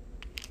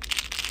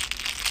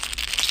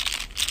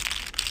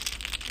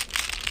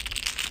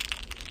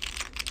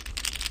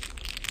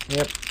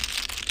 Yep.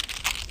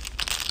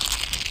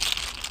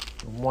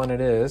 1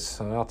 it is,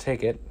 so I'll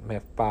take it. I'm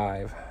at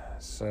 5.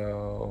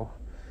 So,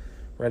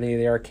 ready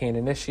the Arcane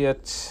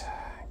Initiate.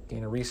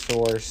 Gain a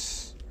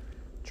resource.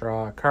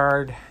 Draw a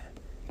card.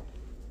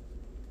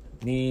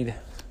 Need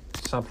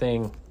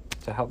something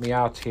to help me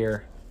out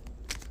here.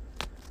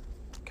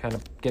 Kind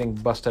of getting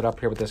busted up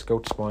here with this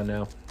goat spawn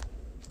now.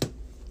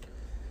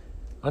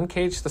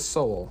 Uncage the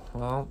soul.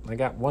 Well, I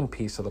got one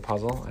piece of the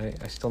puzzle.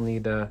 I still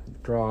need to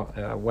draw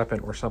a weapon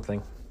or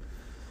something.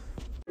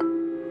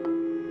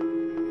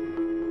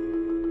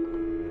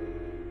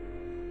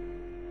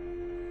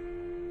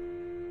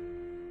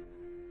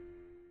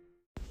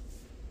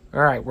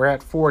 All right, we're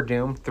at 4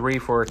 Doom, 3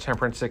 for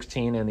Temperance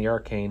 16 and the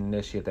Arcane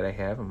Initiate that I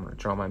have. I'm going to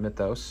draw my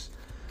Mythos.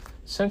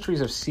 Centuries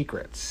of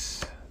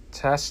Secrets.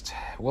 Test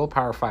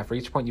willpower 5. For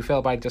each point you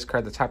fail by,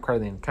 discard the top card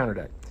of the encounter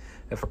deck.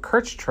 If a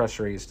Kirch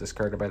Treasury is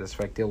discarded by this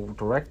effect, deal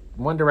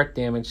 1 direct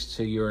damage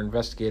to your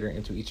investigator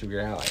and to each of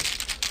your allies.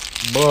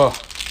 Buh.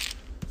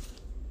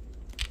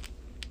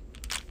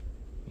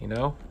 You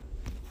know,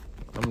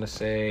 I'm going to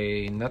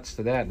say nuts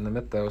to that in the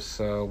Mythos.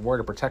 Ward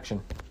of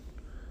Protection.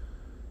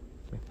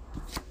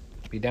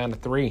 Be down to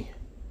 3.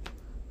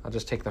 I'll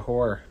just take the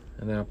horror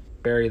and then I'll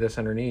bury this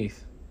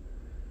underneath.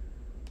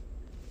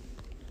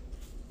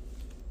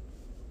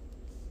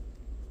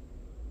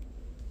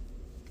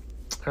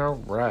 All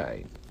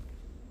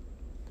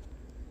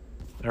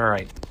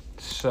right.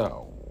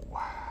 So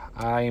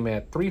I'm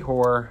at 3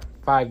 horror,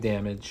 5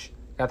 damage.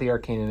 Got the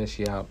Arcane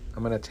Initiate out.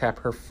 I'm going to tap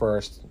her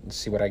first and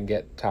see what I can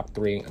get. Top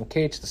 3.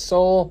 Uncage the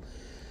Soul,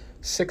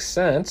 6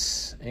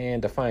 Sense,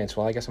 and Defiance.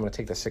 Well, I guess I'm going to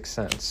take the 6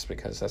 Sense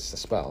because that's the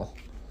spell.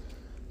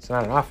 It's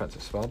not an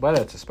offensive spell, but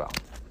it's a spell.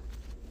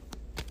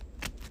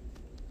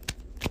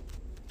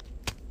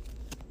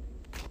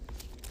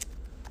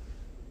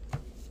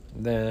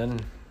 Then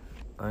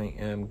I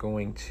am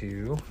going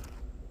to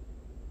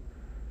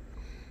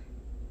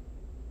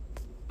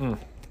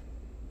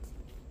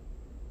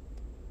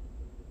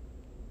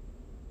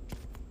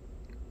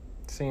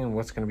seeing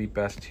what's going to be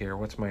best here.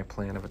 What's my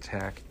plan of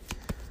attack?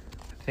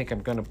 I think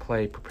I'm going to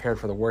play Prepared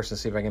for the Worst and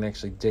see if I can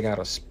actually dig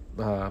out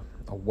a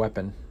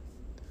weapon.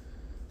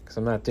 Because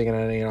I'm not digging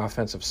on any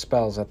offensive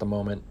spells at the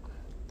moment.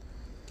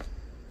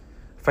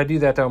 If I do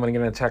that, though, I'm going to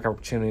get an attack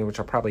opportunity, which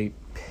I'll probably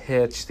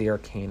pitch the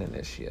Arcane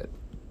Initiate.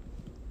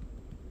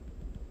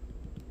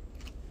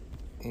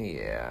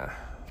 Yeah.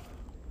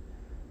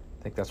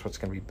 I think that's what's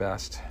going to be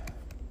best.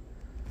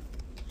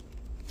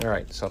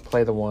 Alright, so I'll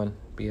play the 1,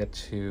 be at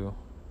 2.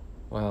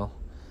 Well,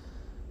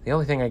 the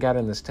only thing I got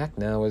in this deck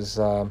now is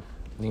the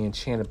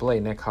Enchanted Blade,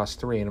 and that costs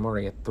 3, and I'm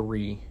already at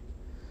 3.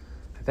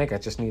 I think I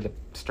just need to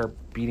start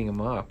beating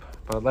him up.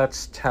 But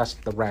let's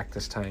test the rack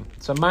this time.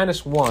 So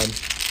 -1.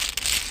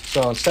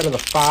 So instead of the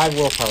 5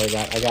 willpower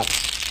I got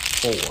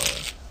 4.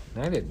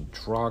 And I didn't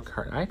draw a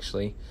card.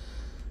 Actually,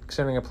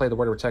 considering I played the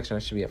Word of Protection, I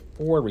should be at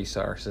 4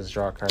 resources,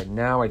 draw a card.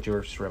 Now I drew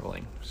a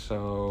Shriveling.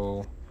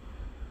 So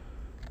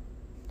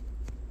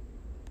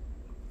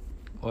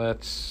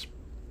let's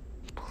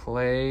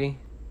play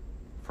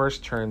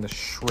first turn the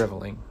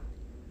Shriveling.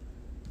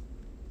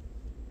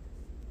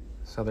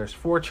 So there's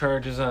 4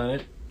 charges on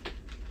it.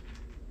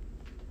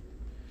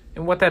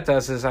 And what that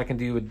does is I can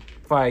do a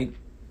fight,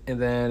 and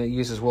then it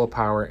uses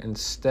willpower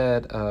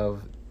instead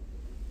of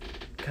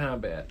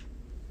combat.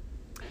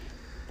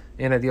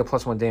 And I deal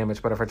 +1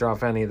 damage, but if I draw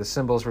off any of the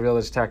symbols, reveal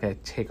this attack, I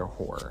take a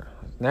horror.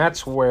 And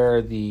that's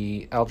where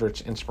the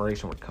Eldritch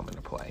Inspiration would come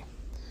into play.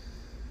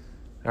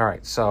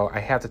 Alright, so I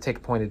have to take a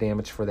point of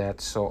damage for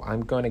that, so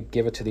I'm going to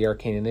give it to the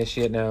Arcane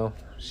Initiate now.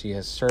 She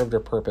has served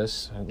her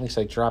purpose. At least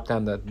I dropped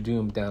down the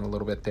Doom down a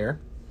little bit there.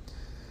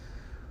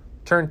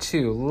 Turn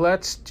 2,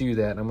 let's do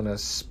that. I'm going to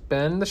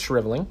spend the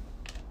Shriveling.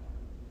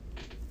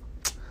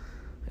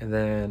 And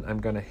then I'm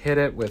going to hit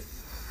it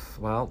with,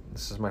 well,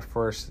 this is my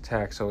first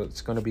attack, so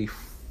it's going to be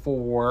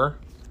 4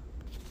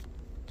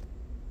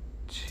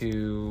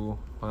 to,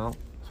 well,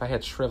 if I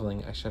had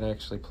Shriveling, I should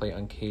actually play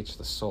Uncage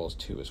the Souls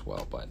 2 as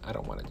well, but I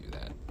don't want to do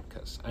that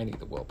because I need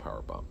the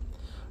willpower bump.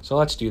 So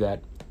let's do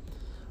that.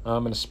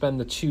 I'm going to spend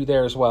the 2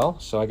 there as well,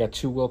 so I got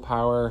 2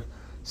 willpower,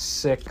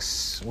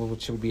 6,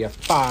 which would be a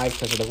 5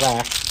 because of the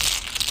rack.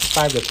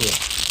 5 to 2.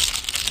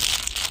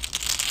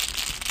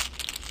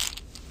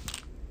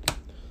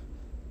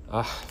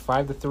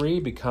 5 to 3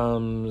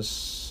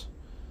 becomes,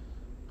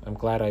 I'm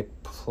glad I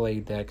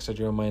played that because I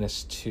drew a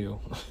 -2.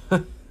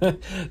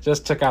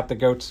 Just took out the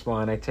goat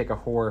spawn. I take a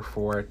horror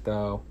for it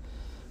though,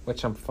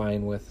 which I'm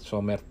fine with, so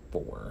I'm at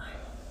 4.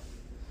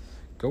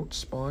 Goat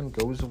spawn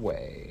goes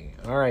away.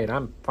 Alright,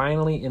 I'm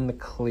finally in the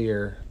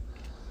clear.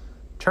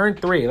 Turn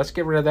 3, let's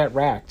get rid of that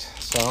racked.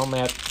 So I'm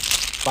at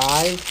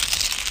 5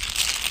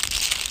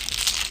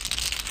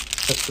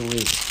 to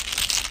 3.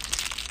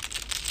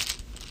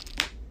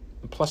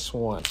 And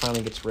 +1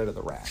 finally gets rid of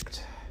the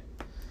racked.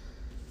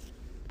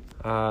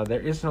 There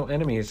is no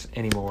enemies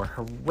anymore.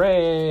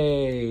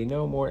 Hooray!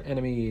 No more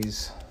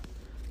enemies.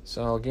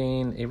 So I'll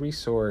gain a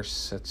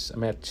resource.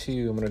 I'm at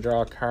 2. I'm going to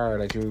draw a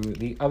card. I drew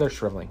the other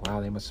Shriveling.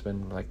 Wow, they must have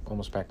been like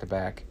almost back to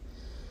back.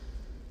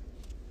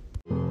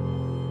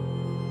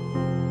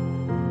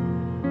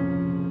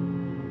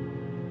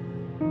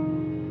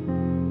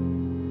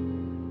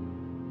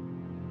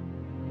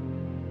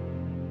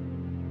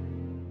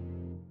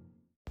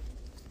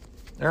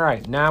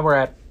 Alright, now we're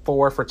at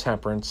 4 for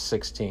Temperance,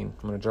 16.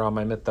 I'm going to draw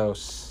my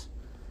Mythos.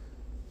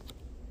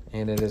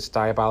 And it is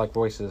Diabolic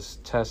Voices.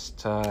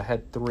 Test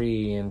head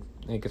 3, and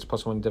it gets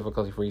 +1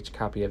 difficulty for each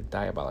copy of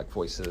Diabolic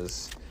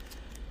Voices.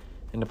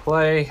 Into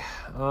play,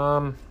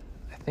 I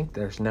think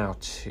there's now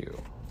 2.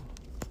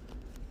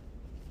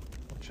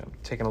 Which I'm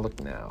taking a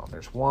look now.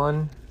 There's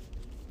 1.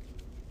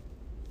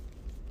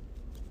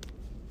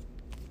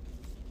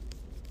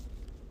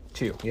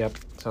 2, yep.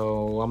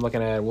 So I'm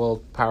looking at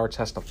willpower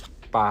test of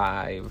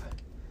 5.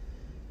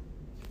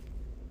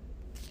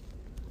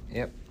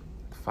 Yep,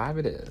 5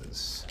 it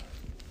is.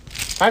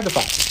 5 to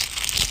 5.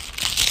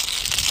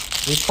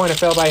 Each point I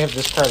failed, I have to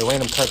discard a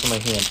random card from my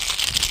hand.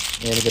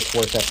 And it gets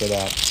worse after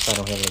that, so I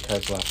don't have any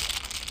cards left.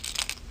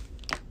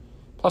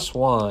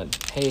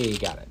 +1. Hey,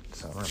 got it.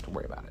 So I don't have to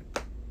worry about it.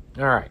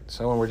 Alright,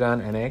 so when we're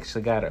done, and I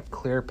actually got a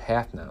clear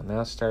path now.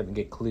 Now it's starting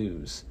to get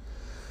clues.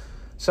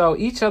 So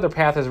each other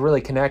path is really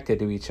connected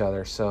to each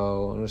other,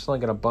 so it's only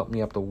going to bump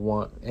me up to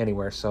 1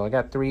 anywhere. So I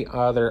got 3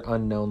 other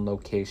unknown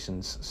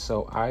locations.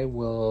 So I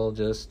will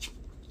just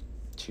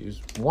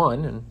choose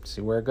 1 and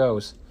see where it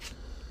goes.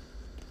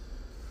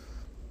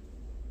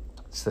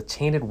 It's the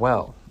Tainted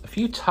Well. A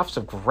few tufts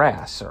of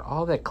grass are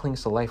all that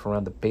clings to life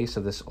around the base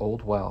of this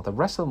old well. The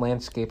rest of the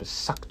landscape is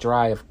sucked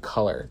dry of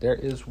color. There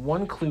is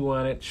 1 clue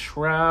on it,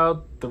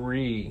 Shroud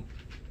 3.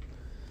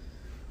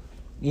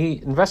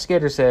 The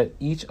investigators at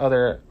each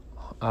other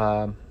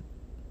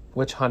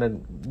Witch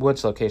Haunted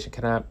Woods location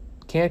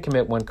can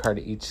commit 1 card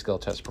to each skill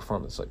test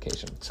performed at this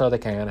location. So they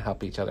kind of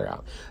help each other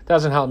out.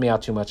 Doesn't help me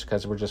out too much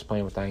because we're just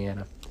playing with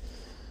Diana.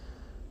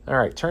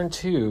 Alright, turn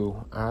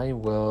 2. I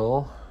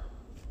will...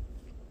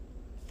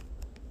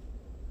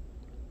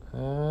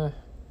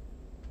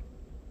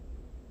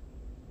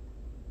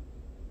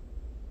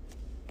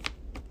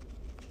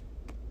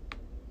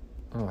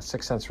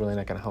 Sixth Sense really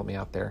not going to help me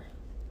out there.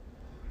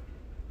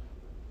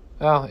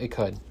 Well, it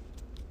could.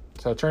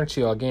 So turn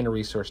 2, I'll gain a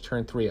resource.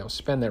 Turn 3, I'll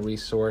spend that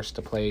resource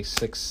to play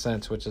Sixth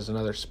Sense, which is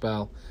another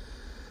spell.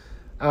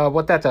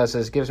 What that does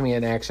is gives me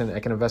an action. I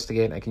can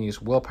investigate. I can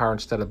use willpower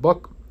instead of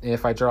book.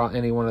 If I draw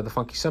any one of the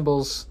funky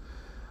symbols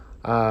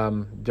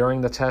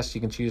during the test,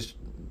 you can choose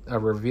a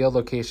revealed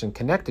location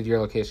connected to your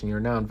location. You're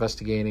now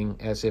investigating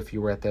as if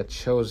you were at that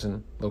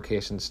chosen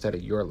location instead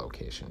of your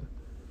location.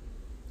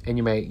 And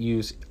you may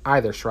use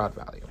either shroud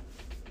value.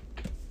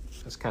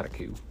 That's kind of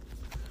cool.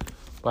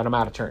 But I'm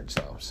out of turns,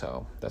 though,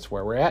 so that's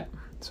where we're at.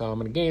 So I'm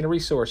going to gain a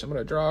resource. I'm going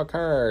to draw a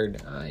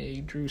card.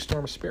 I drew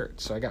Storm of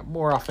Spirits, so I got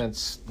more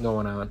offense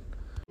going on.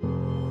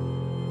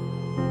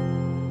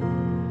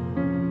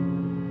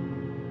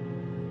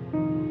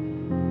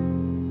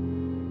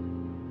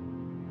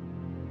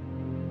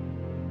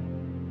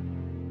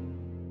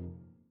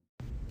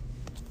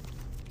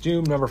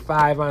 Doom number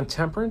 5 on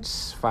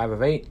Temperance. 5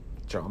 of 8.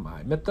 Drawn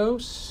by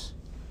Mythos.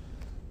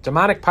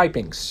 Demonic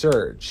Piping.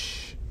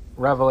 Surge.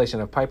 Revelation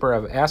of Piper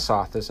of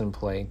Asoth is in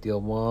play. Deal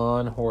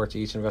 1 horror to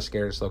each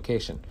investigator's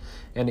location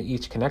and to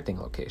each connecting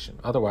location.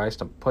 Otherwise,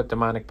 to put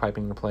Demonic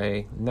Piping into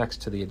play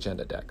next to the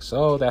agenda deck.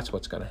 So that's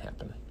what's going to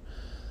happen.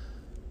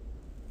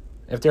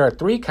 If there are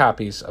 3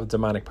 copies of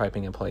Demonic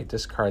Piping in play,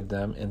 discard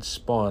them and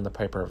spawn the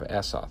Piper of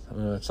Asoth.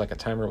 It's like a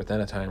timer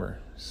within a timer.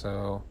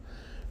 So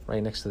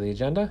right next to the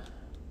agenda.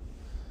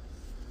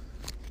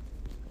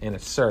 And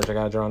it's Surge. I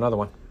got to draw another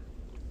one.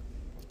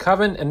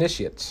 Coven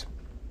Initiates.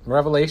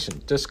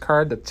 Revelation.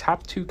 Discard the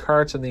top 2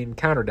 cards in the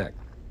encounter deck.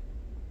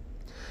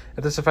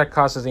 If this effect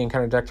causes the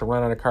encounter deck to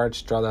run out of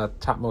cards, draw the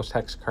topmost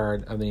hex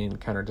card of the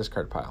encounter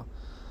discard pile.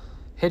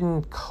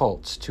 Hidden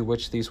cults to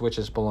which these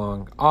witches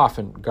belong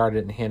often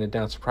guarded and handed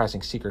down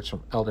surprising secrets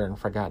from elder and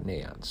forgotten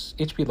aeons.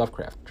 H.P.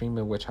 Lovecraft, Dream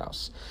of Witch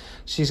House.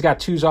 She's got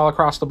 2s all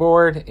across the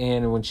board,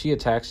 and when she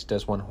attacks, she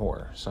does 1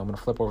 horror. So I'm going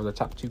to flip over the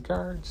top 2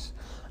 cards.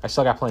 I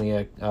still got plenty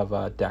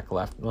of deck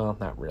left. Well,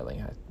 not really.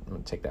 I'm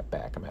going to take that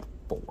back. I'm at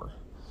 4.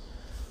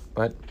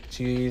 But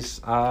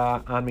she's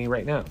on me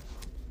right now.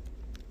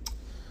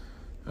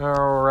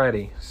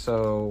 Alrighty,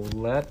 so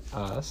let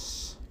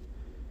us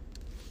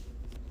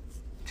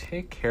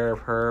take care of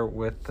her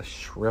with the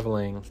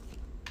Shriveling.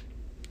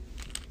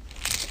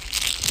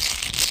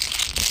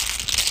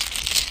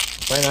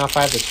 Right now,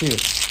 5 to 2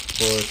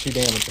 for 2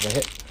 damage if I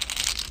hit.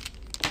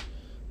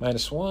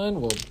 -1,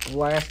 we'll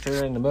blast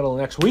her in the middle of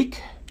next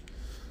week.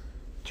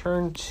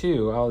 Turn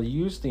 2, I'll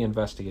use the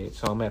Investigate,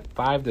 so I'm at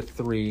 5 to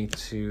 3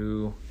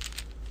 to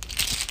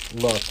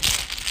look.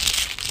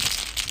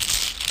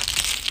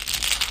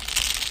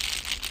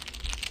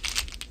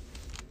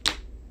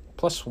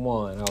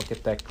 +1, I'll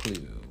get that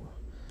clue.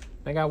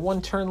 I got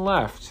 1 turn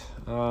left.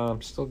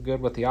 I'm still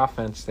good with the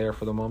offense there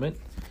for the moment.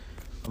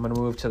 I'm going to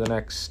move to the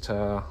next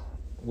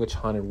Witch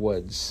Haunted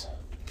Woods.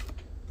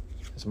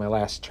 This is my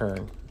last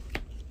turn.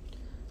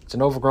 It's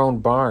an overgrown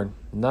barn.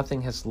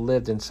 Nothing has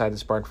lived inside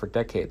this barn for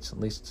decades, at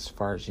least as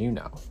far as you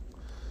know.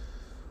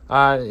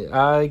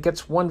 It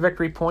gets 1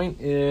 victory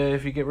point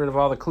if you get rid of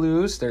all the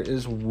clues. There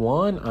is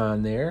 1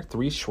 on there,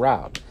 3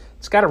 Shroud.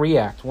 It's got to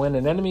react. When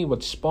an enemy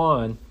would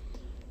spawn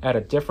at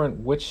a different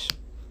Witch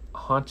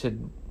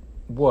Haunted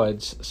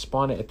Woods,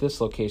 spawn it at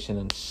this location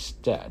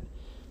instead.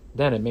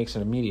 Then it makes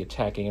an immediate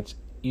attack against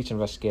each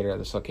investigator at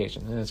this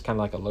location. And it's kind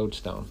of like a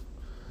lodestone.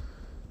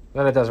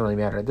 But it doesn't really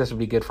matter. This would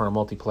be good for a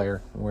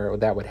multiplayer where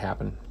that would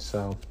happen.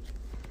 So,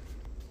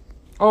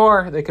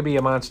 or there could be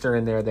a monster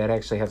in there that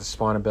actually has a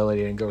spawn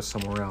ability and goes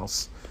somewhere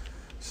else.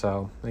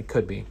 So it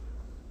could be.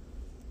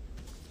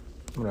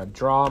 I'm going to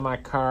draw my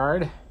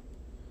card.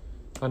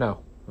 Oh no,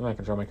 I'm not going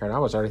to draw my card. I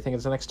was already thinking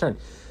it's the next turn.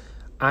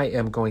 I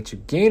am going to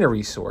gain a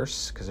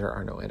resource because there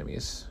are no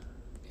enemies,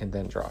 and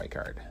then draw a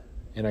card.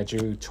 And I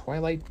drew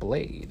Twilight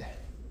Blade.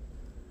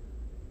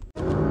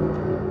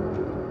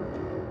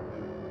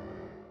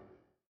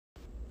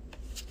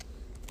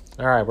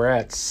 All right, we're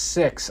at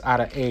 6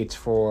 out of 8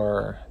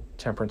 for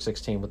Temperance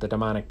 16 with the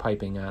demonic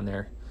piping on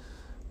there.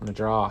 I'm going to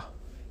draw.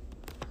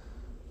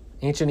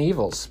 Ancient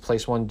Evils.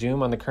 Place 1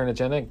 Doom on the current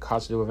agenda and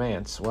cause it to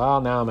advance.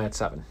 Well, now I'm at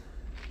 7.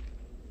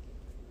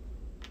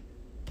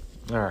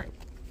 All right.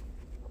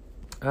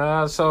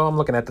 So I'm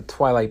looking at the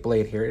Twilight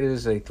Blade here. It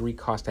is a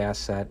 3-cost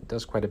asset. It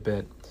does quite a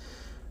bit.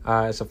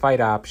 It's a fight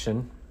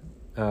option.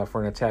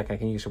 For an attack, I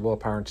can use your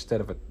willpower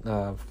instead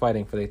of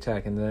fighting for the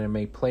attack, and then I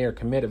may play or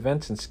commit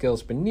events and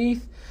skills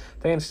beneath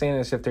the understand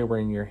as if they were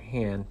in your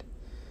hand.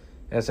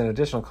 As an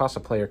additional cost, a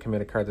player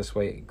commit a card this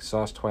way.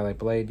 Exhaust Twilight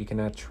Blade. You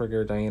cannot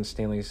trigger Diane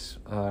Stanley's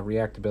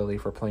react ability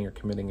for playing or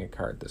committing a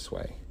card this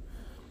way.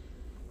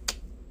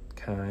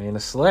 Kind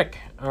of slick.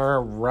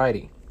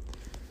 Alrighty.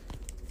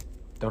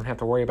 Don't have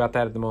to worry about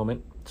that at the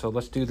moment. So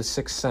let's do the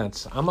 6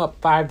 cents. I'm up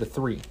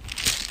 5-3.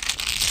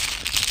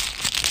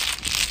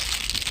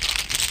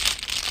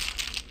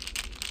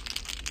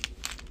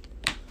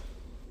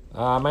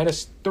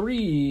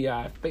 -3.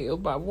 I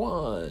failed by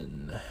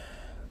 1.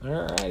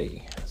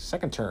 Alrighty.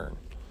 Second turn.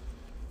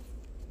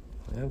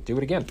 And do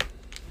it again.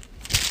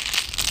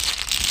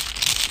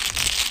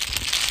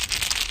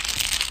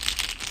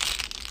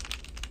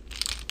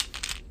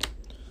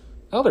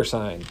 Elder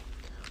Sign.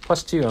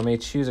 +2. I may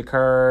choose a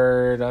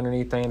card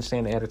underneath Diane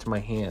Stand and add it to my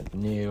hand.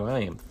 No,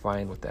 I am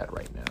fine with that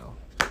right now.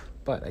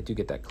 But I do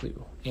get that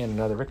clue. And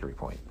another victory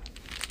point.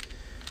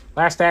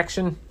 Last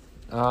action.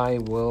 I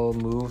will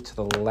move to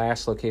the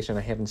last location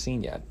I haven't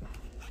seen yet.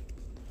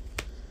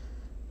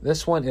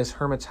 This one is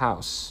Hermit's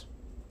House.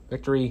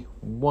 Victory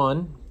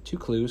 1, 2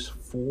 clues,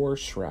 4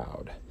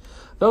 shroud.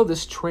 Though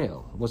this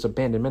trail was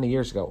abandoned many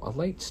years ago, a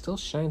light still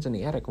shines in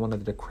the attic of one of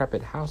the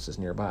decrepit houses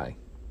nearby.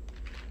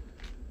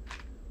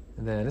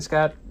 And then it's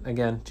got,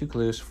 again, 2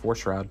 clues, 4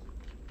 shroud.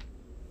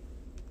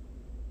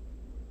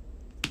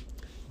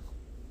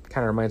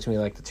 Kind of reminds me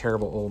of like the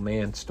Terrible Old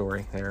Man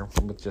story there,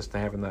 with just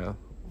having the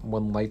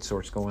one light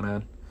source going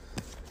on.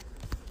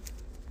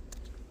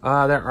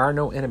 There are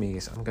no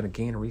enemies. I'm going to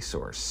gain a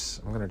resource.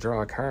 I'm going to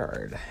draw a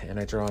card, and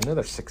I draw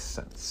another 6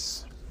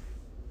 cents.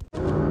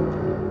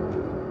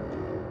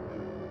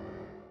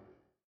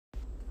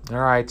 All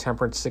right,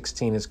 Temperance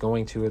 16 is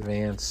going to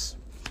advance.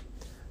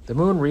 The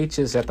moon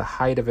reaches at the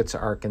height of its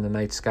arc in the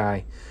night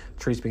sky.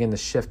 Trees begin to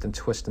shift and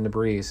twist in the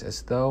breeze,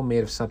 as though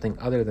made of something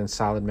other than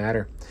solid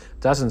matter.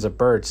 Dozens of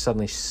birds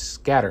suddenly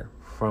scatter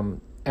from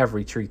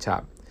every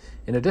treetop.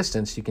 In the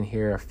distance, you can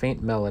hear a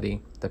faint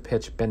melody, the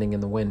pitch bending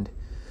in the wind.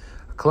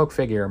 A cloaked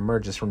figure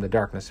emerges from the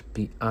darkness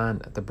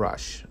beyond the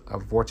brush, a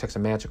vortex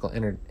of magical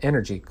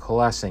energy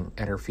coalescing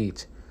at her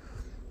feet.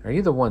 Are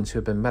you the ones who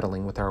have been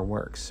meddling with our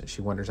works?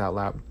 She wonders out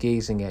loud,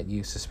 gazing at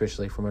you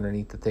suspiciously from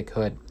underneath the thick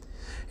hood.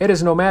 It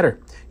is no matter.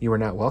 You are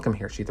not welcome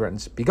here, she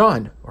threatens.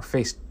 Begone, or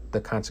face the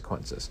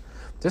consequences.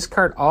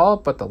 Discard all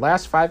but the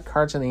last 5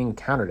 cards in the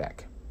encounter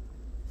deck.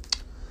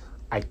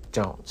 I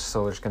don't,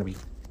 so there's going to be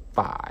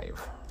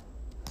 5.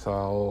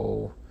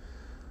 So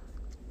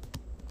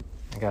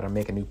I gotta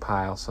make a new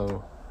pile.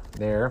 So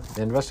there.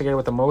 The investigator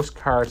with the most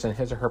cards in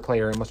his or her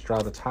player must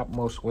draw the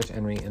topmost witch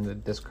enemy in the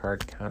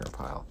discard counter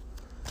pile.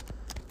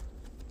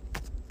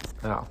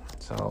 Oh,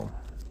 so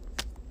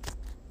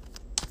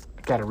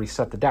I gotta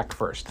reset the deck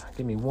first.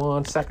 Give me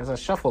 1 second as I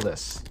shuffle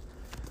this.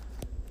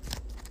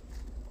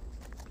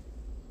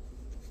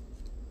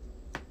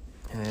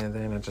 And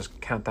then I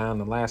just count down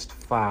the last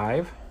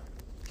 5.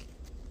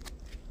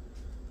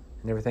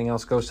 And everything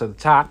else goes to the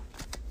top.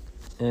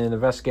 And the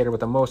investigator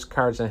with the most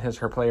cards in his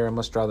or her player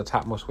must draw the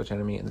topmost witch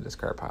enemy in the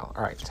discard pile.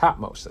 All right,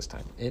 topmost this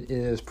time. It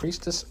is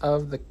Priestess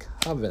of the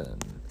Coven.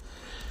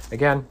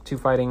 Again, 2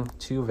 fighting,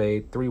 2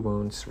 evade, 3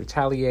 wounds.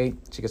 Retaliate.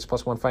 She gets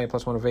 +1 fight,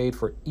 +1 evade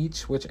for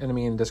each witch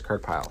enemy in the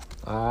discard pile.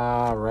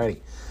 All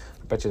righty.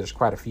 I bet you there's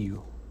quite a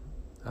few.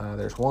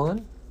 There's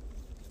 1.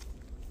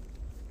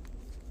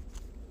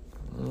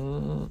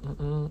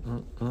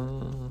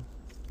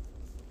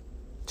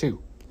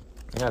 2.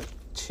 I got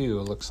 2,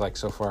 it looks like,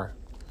 so far.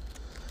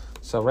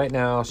 So right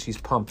now, she's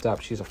pumped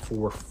up. She's a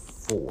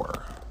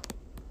 4/4.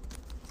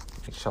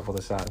 Let me shuffle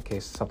this out in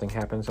case something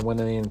happens. And when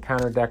the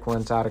encounter deck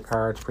runs out of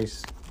cards,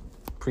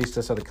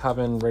 Priestess of the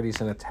Coven readies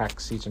and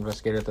attacks each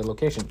investigator at the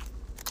location.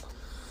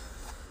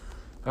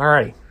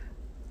 Alrighty.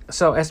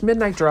 So as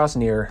midnight draws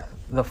near,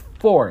 the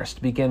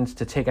forest begins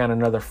to take on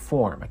another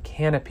form. A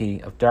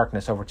canopy of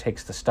darkness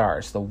overtakes the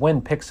stars. The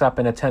wind picks up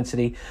in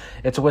intensity,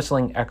 its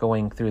whistling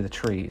echoing through the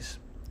trees.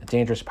 A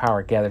dangerous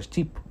power gathers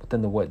deep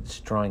within the woods,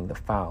 drawing the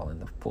foul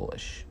and the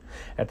foolish.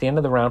 At the end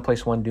of the round,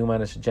 place 1 doom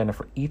on its agenda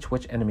for each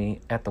witch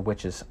enemy at the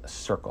witch's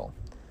circle.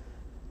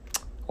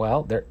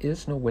 Well, there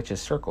is no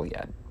Witch's Circle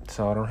yet,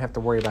 so I don't have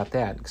to worry about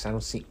that because I don't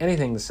see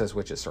anything that says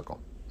Witch's Circle.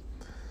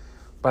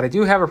 But I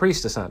do have a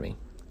Priestess on me,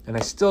 and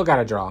I still got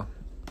to draw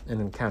an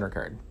encounter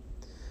card.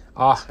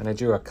 And I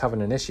drew a Coven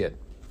Initiate.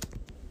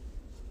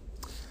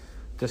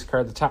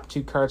 Discard the top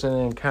 2 cards in the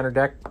encounter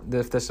deck.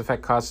 If this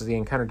effect causes the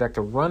encounter deck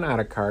to run out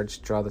of cards,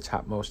 draw the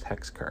topmost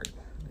hex card.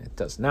 It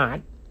does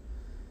not.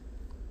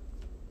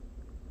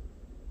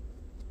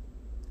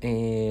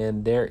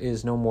 And there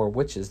is no more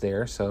witches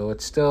there, so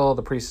it's still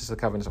the Priestess of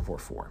the Coven is a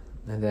 4/4.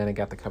 And then I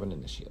got the Coven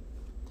Initiate.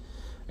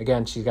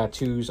 Again, she's got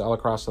 2s all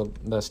across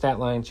the stat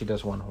line. She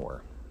does 1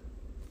 horror.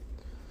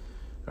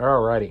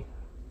 Alrighty.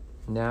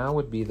 Now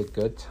would be the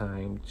good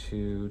time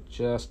to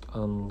just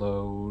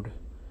unload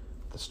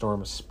the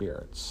Storm of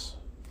Spirits,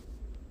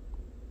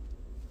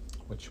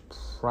 which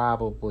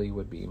probably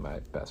would be my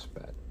best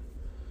bet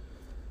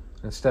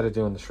instead of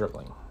doing the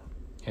Shriveling.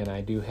 And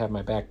I do have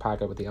my back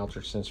pocket with the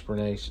Eldritch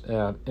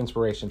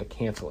Inspiration to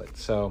cancel it.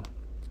 So,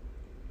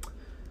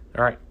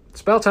 all right,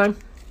 spell time.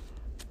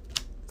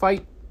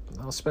 Fight.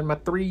 I'll spend my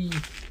 3.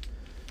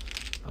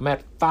 I'm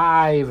at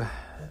 5.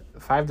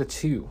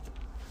 5-2.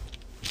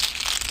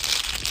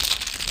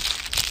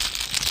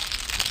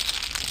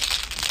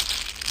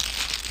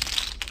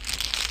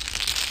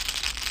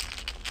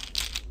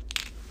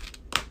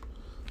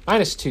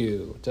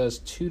 -2 does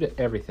 2 to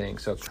everything.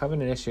 So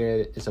Coven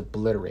Initiate is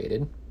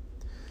obliterated.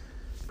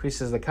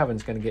 Priestess of the Coven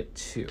is going to get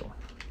 2.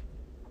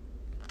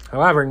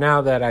 However,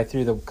 now that I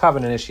threw the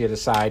Coven Initiate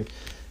aside,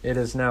 it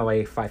is now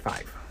a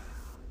 5/5.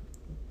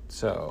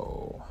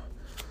 So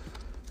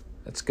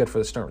that's good for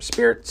the Storm of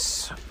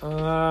Spirits.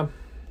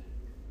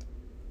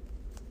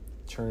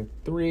 Turn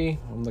 3.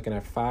 I'm looking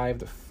at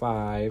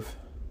 5-5.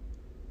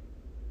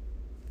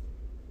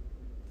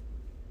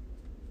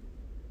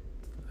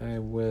 I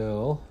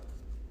will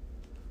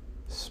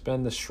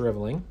spend the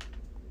Shriveling.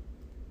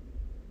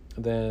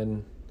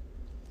 Then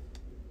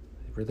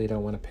I really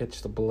don't want to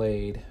pitch the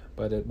Blade,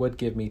 but it would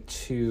give me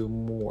 2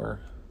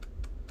 more.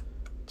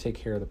 Take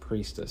care of the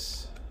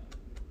Priestess,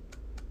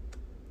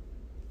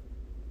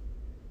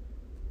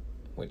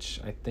 which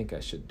I think I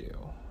should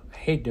do. I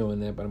hate doing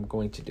that, but I'm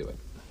going to do it.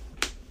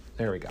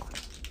 There we go.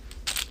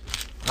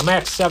 I'm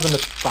at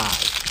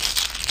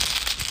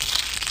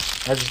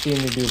 7-5. I just need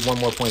to do 1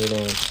 more point of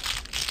damage.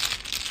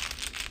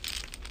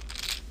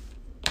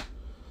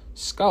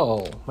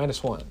 Skull,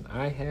 -1.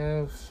 I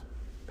have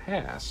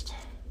passed.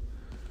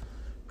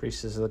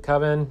 Priestess of the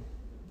Coven,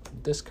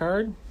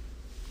 discard.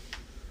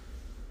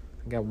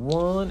 I got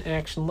 1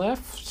 action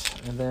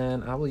left, and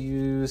then I will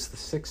use the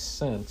Sixth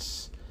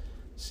Sense.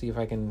 See if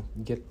I can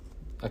get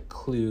a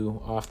clue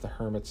off the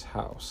Hermit's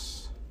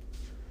house,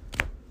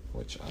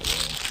 which I will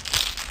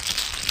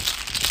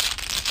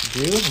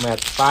do. I'm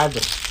at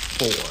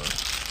 5-4.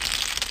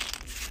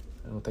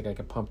 I don't think I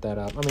can pump that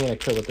up. I mean, I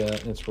could with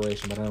the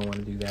Inspiration, but I don't want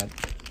to do that.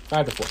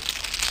 5-4.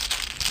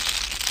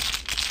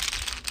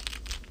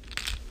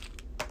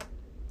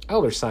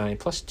 Elder Sign,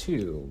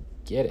 +2.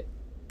 Get it.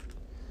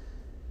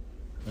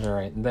 All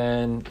right, and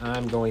then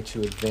I'm going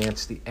to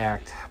advance the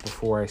act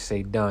before I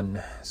say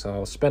done. So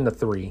I'll spend a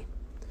 3.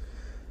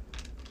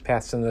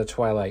 Paths into the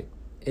Twilight.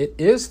 It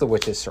is the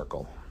Witch's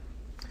Circle.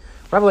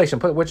 Revelation,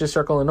 put Witch's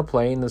Circle into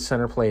play in the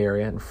center play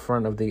area in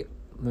front of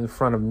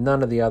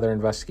none of the other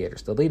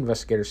investigators. The lead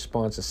investigator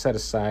spawns a set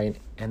aside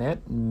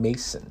Annette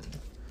Mason.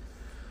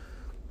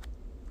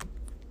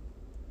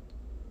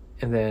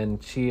 And then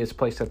she is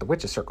placed at the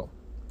Witch's Circle.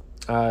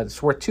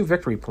 It's worth 2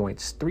 victory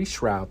points, 3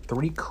 shroud,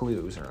 3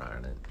 clues are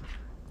on it,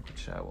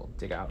 which I will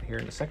dig out here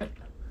in a second.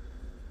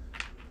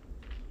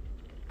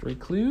 3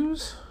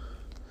 clues.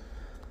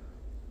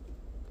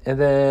 And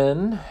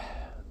then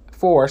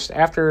forced,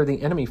 after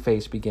the enemy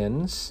phase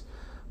begins,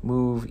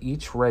 move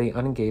each ready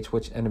unengaged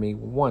witch enemy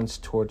once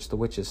towards the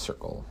Witch's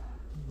Circle.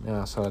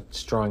 So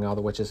it's drawing all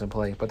the witches in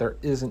play, but there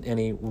isn't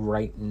any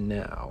right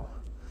now.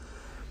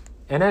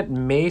 Annette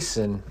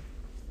Mason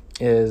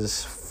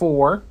is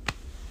 4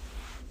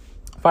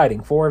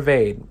 fighting, 4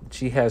 evade.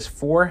 She has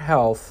 4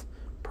 health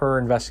per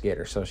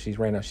investigator, so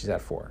right now she's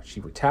at 4. She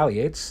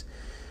retaliates.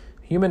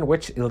 Human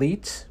Witch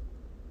Elite,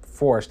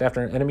 forced.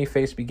 After an enemy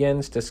phase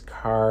begins,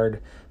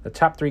 discard the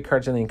top 3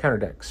 cards in the encounter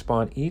deck.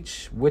 Spawn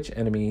each witch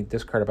enemy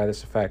discarded by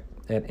this effect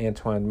at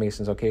Antoine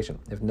Mason's location.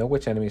 If no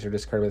witch enemies are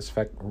discarded by this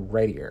effect,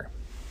 right here.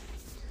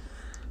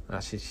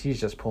 She's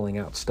just pulling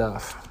out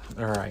stuff.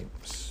 All right,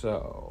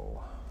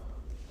 so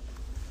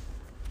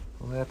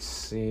let's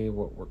see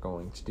what we're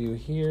going to do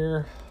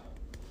here.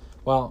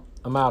 Well,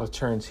 I'm out of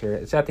turns here.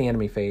 It's at the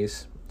enemy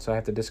phase, so I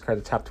have to discard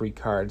the top 3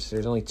 cards.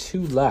 There's only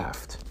 2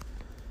 left.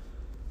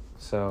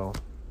 So,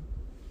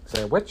 is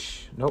there a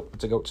witch? Nope,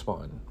 it's a goat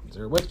spawn. Is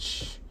there a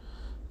witch?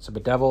 It's a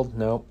bedeviled?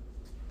 Nope.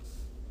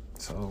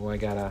 So I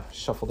gotta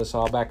shuffle this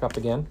all back up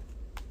again.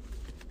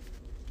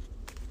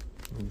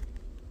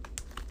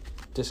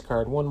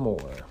 Discard 1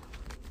 more.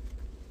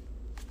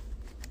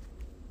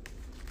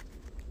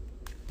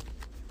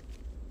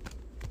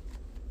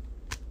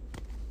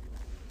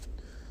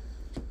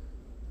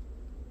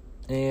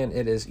 And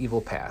it is Evil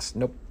Pass.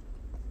 Nope.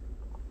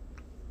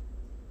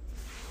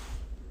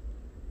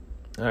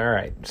 All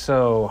right,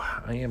 so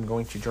I am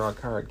going to draw a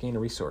card, gain a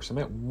resource. I'm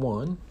at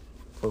 1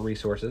 for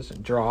resources.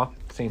 Draw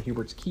St.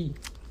 Hubert's Key.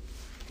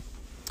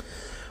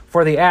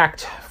 For the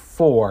Act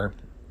 4,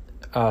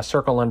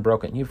 Circle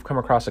Unbroken, you've come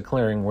across a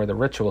clearing where the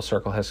ritual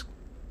circle has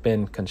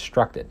been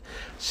constructed.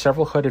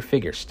 Several hooded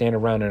figures stand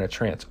around in a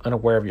trance,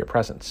 unaware of your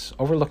presence.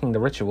 Overlooking the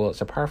ritual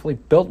is a powerfully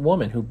built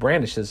woman who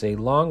brandishes a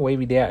long,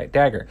 wavy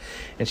dagger,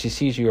 and she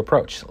sees you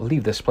approach.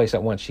 Leave this place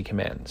at once, she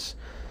commands.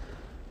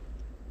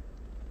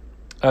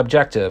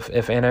 Objective: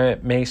 if Anna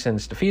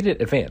Mason's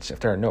defeated, advance. If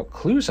there are no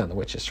clues on the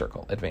witch's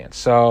circle, advance.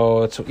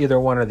 So it's either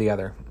one or the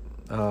other.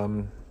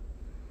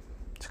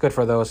 It's good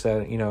for those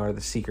that, are the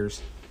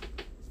seekers.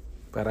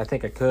 But I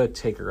think I could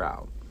take her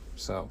out.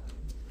 So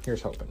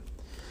here's hoping.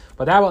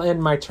 But that will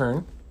end my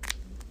turn.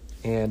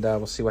 And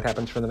we'll see what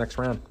happens for the next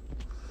round.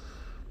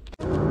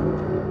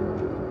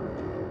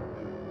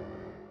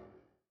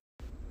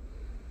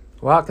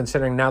 Well,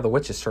 considering now the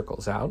witch's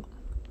circle's out,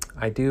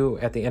 I do,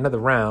 at the end of the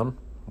round,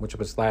 which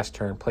was last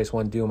turn, place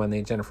 1 doom on the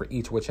agenda for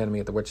each witch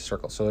enemy at the witch's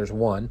circle. So there's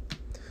 1.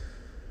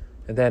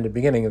 And then at the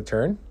beginning of the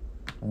turn,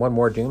 1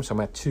 more doom, so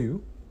I'm at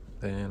 2.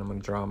 Then I'm going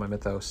to draw my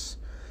Mythos.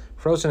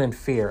 Frozen in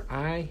Fear.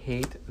 I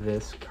hate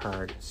this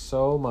card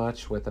so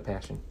much with a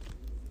passion.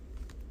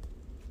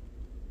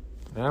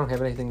 I don't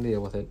have anything to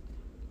deal with it,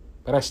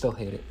 but I still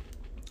hate it.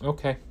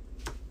 Okay.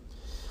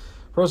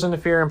 Frozen in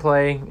Fear in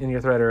play. In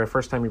your threat area,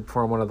 first time you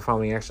perform one of the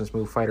following actions,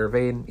 move, fight, or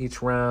evade.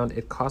 Each round,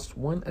 it costs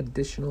 1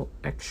 additional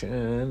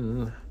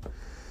action.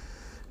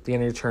 At the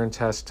end of your turn,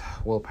 test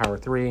willpower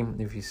 3.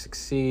 If you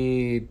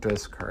succeed,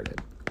 discard it.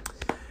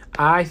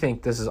 I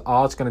think this is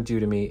all it's going to do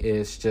to me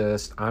is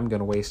just, I'm going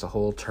to waste a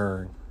whole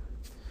turn.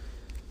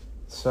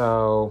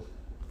 So,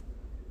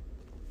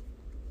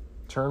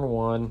 turn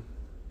 1.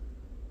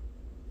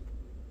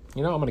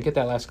 I'm going to get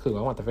that last clue.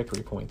 I want the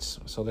victory points.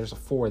 So there's a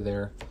 4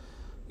 there.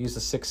 Use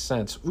the 6th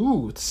sense.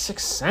 Ooh, the 6th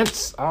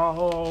sense.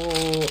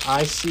 Oh,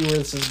 I see where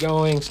this is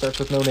going. Starts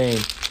with no name.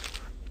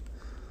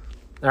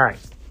 All right.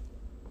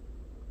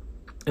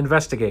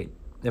 Investigate.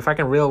 If I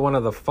can reel one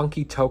of the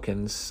funky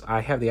tokens,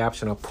 I have the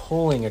option of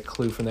pulling a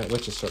clue from that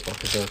witch's circle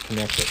because they're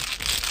connected.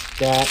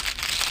 That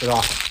is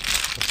awesome.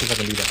 Let's see if I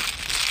can do that.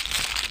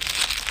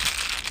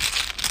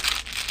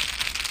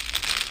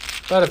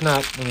 But if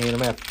not,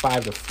 I'm at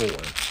 5 to 4.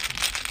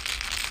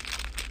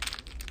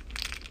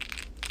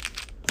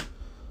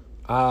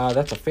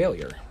 That's a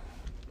failure.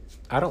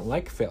 I don't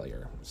like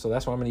failure, so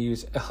that's why I'm going to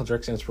use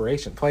Eldrick's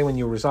Inspiration. Play when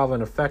you resolve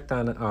an effect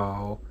on...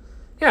 Oh,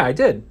 yeah, I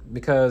did,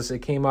 because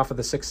it came off of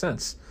the 6th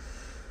sense,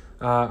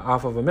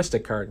 off of a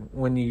Mystic card.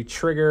 When you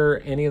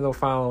trigger any of the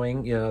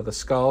following, the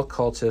Skull,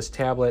 Cultist,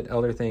 Tablet,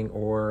 Elder Thing,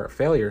 or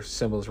Failure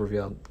symbol is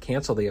revealed,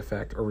 cancel the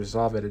effect or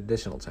resolve it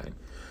additional time.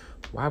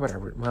 Why would I...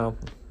 Well,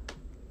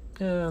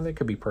 there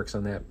could be perks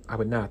on that. I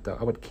would not, though.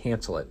 I would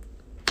cancel it.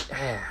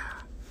 Yeah.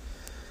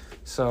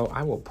 So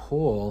I will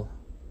pull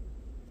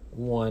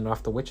 1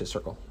 off the witch's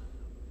circle.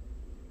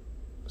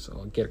 So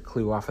I'll get a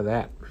clue off of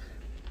that.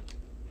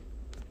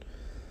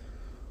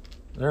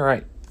 All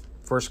right.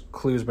 First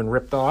clue's been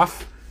ripped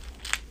off.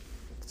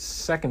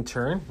 Second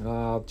turn,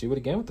 I'll do it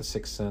again with the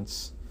 6th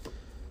sense.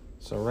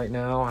 So right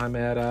now I'm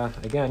at,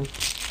 again,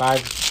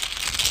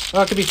 5.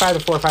 Well, it could be 5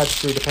 to 4, 5 to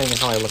 3, depending on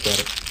how I look at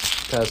it.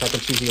 Because I can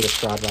choose either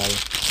Strahd value.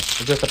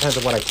 It just depends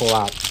on what I pull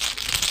out.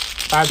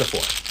 5 to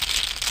 4.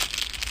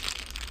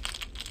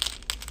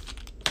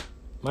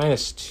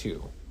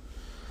 -2.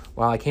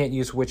 Well, I can't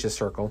use Witch's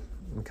Circle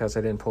because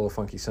I didn't pull a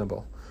funky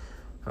symbol.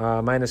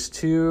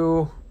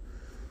 -2.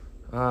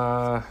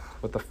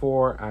 With the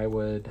 4, I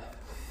would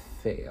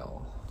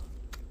fail.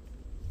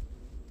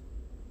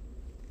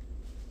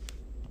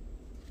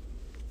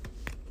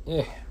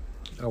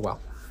 Oh well.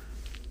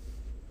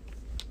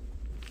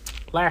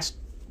 Last,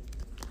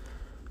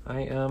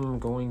 I am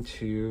going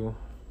to...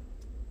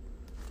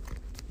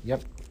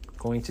 Yep,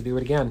 going to do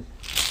it again.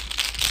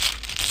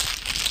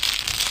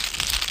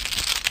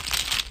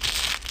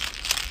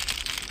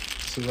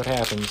 See what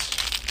happens.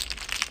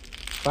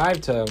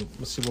 5 to...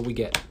 Let's see what we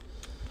get.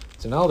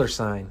 It's an Elder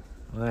Sign.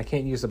 Well, I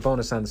can't use the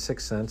bonus on the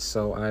 6th sense,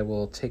 so I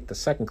will take the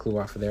second clue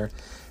off of there.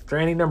 After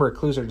any number of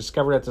clues are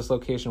discovered at this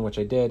location, which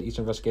I did, each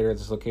investigator at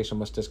this location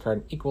must discard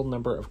an equal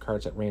number of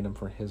cards at random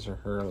for his or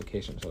her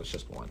location. So it's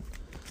just 1.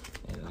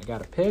 And I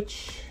got a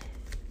pitch.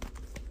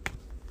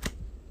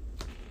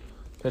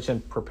 Pitch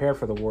and prepare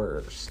for the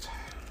worst.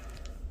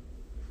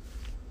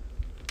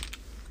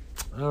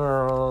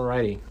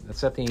 Alrighty.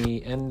 That's at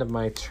the end of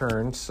my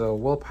turn. So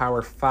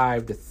willpower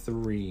 5 to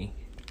 3.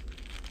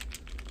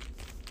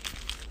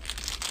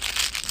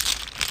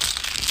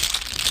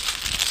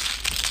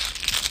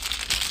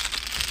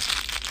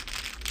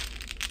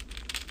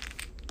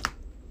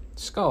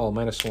 Skull,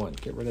 -1.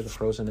 Get rid of the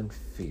Frozen in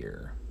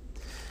Fear.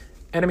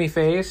 Enemy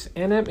phase.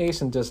 Anna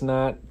Mason does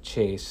not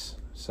chase,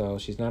 so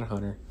she's not a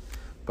hunter.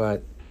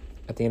 But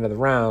at the end of the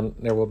round,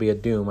 there will be a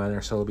Doom on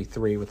there, so it'll be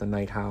 3 with the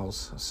Night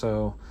Howls.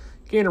 So,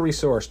 gain a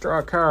resource, draw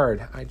a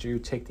card. I do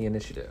take the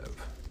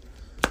initiative.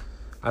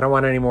 I don't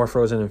want any more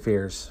Frozen in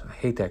Fears. I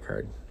hate that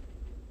card.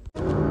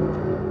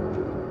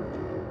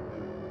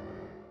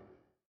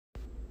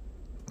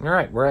 All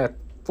right, we're at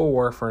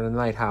 4 for the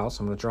Night House.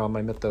 I'm going to draw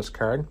my Mythos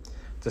card.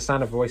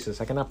 Dissonant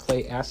Voices. I cannot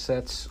play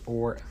assets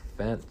or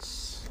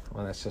events.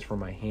 Well, that's just from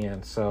my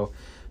hand. So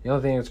the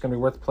only thing that's going to be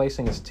worth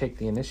placing is take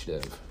the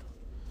initiative.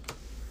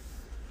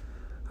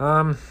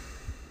 I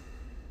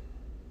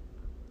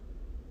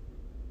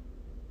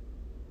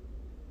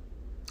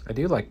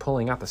do like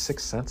pulling out the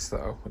Sixth Sense,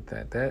 though, with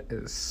that. That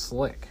is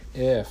slick,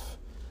 if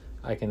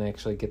I can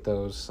actually get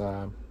those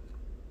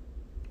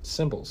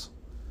symbols.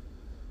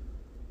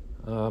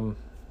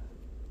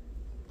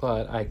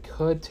 But I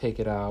could take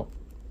it out,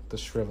 the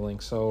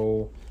Shriveling,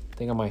 so I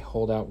think I might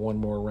hold out one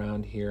more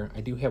round here. I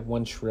do have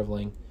one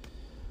Shriveling.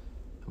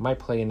 I might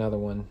play another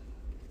one,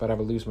 but I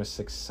would lose my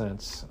Sixth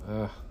Sense.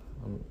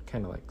 I'm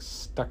kind of like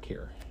stuck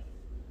here.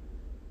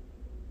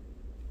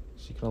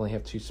 So you can only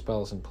have 2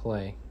 spells in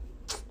play.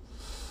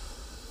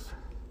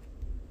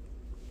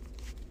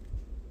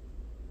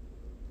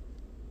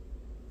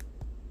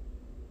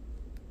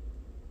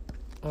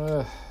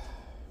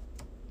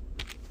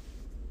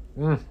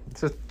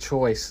 It's a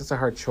choice. It's a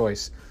hard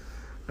choice.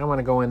 I don't want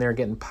to go in there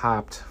getting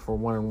popped for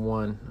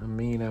 1-1. I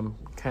mean, I'm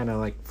kind of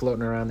like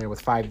floating around there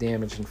with 5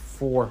 damage and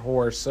 4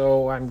 horror,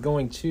 so I'm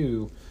going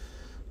to...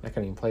 I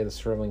couldn't even play the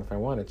Shriveling if I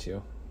wanted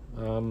to.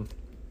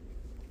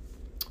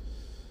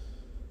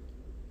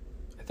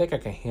 I think I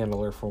can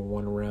handle her for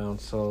 1 round,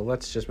 so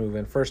let's just move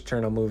in. First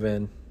turn, I'll move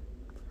in.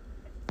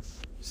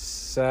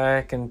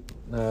 Second,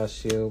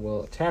 she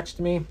will attach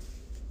to me.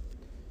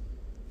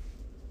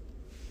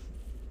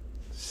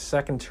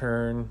 Second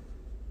turn,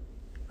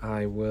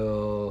 I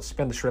will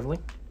spend the Shriveling.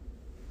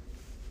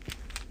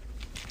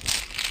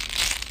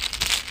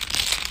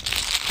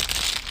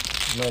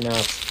 Right now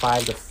it's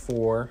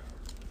 5-4.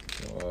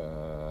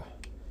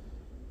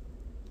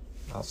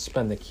 I'll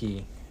spend the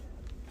key.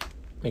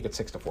 Make it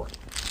 6-4.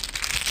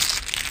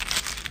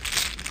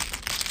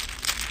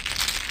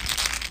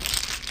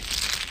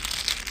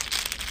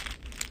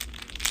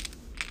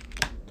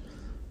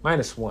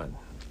 -1.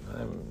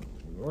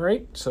 All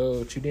right,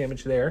 so 2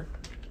 damage there.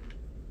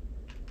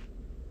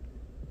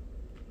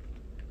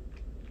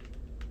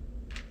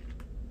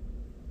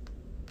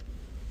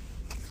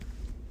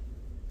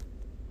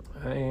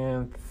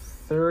 And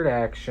third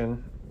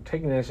action,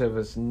 taking initiative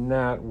is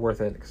not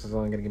worth it because it's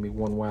only going to give me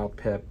 1 wild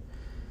pip.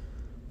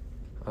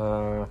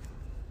 I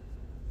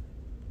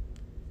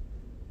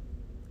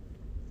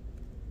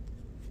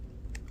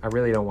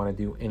really don't want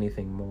to do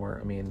anything more.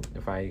 I mean,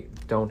 if I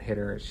don't hit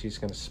her, she's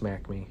going to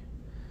smack me.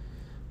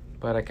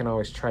 But I can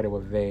always try to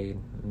evade.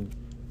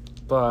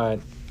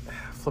 But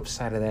flip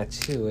side of that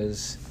too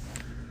is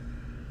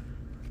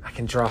I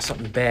can draw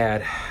something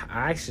bad.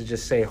 I should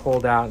just say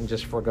hold out and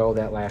just forego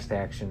that last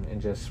action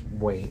and just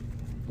wait,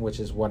 which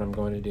is what I'm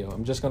going to do.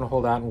 I'm just going to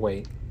hold out and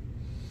wait.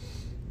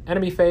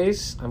 Enemy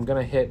phase, I'm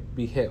going to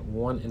be hit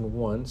 1 and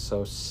 1,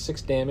 so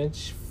 6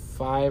 damage,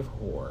 5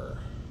 horror.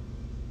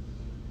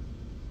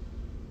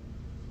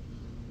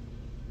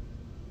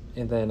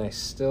 And then I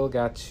still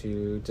got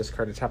to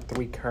discard the top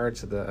 3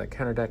 cards of the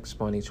counter deck,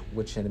 spawn each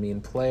witch enemy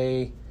in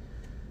play,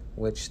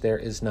 which there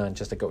is none,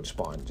 just a goat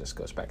spawn, just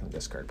goes back in the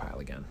discard pile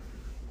again.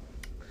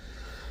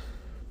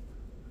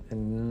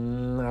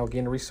 And I'll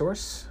gain a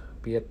resource,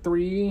 be at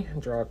 3,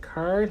 draw a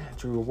card,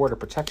 drew a Ward of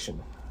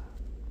Protection,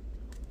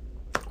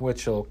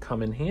 which will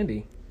come in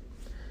handy.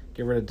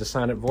 Get rid of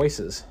Dissonant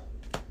Voices.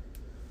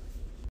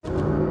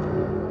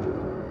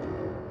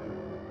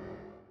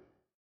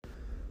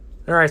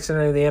 All right, so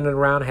at the end of the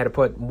round, I had to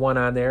put 1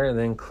 on there, and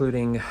then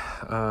including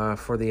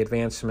for the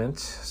advancement.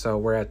 So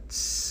we're at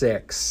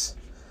 6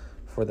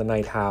 for the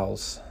Night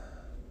Howls.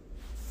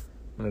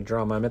 I'm going to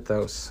draw my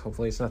Mythos.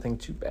 Hopefully it's nothing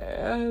too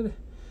bad.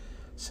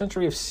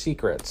 Century of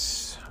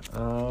Secrets.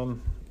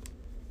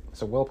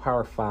 It's a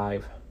willpower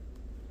 5.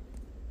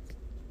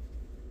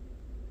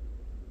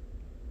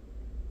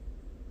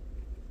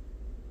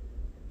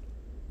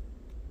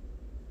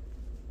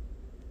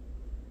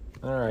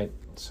 All right,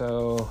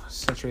 so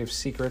Century of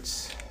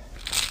Secrets.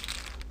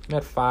 I'm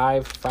at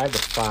 5 to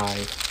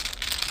 5.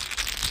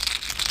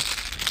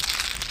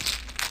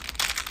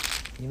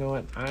 You know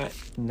what? I'm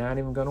not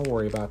even going to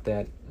worry about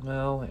that.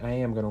 Well, I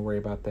am going to worry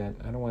about that.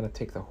 I don't want to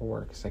take the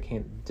horror because I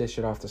can't dish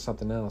it off to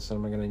something else, and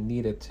I'm going to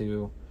need it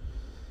to...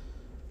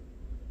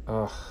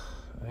 Ugh,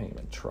 I am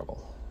in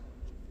trouble.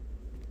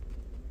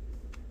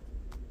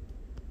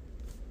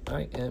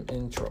 I am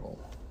in trouble.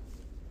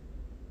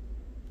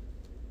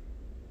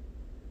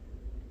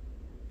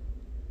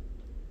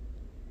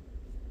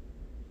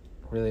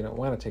 Really don't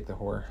want to take the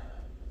horror.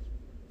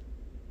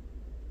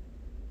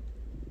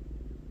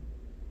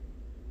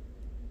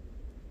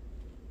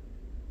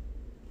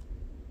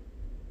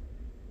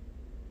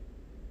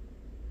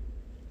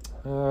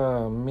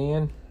 Oh,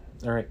 man.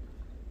 All right.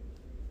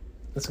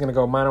 This is going to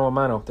go mano a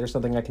mano. There's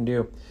something I can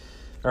do.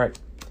 All right.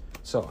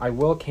 So I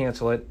will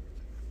cancel it.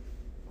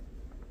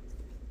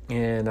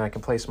 And I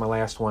can place my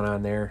last one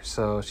on there.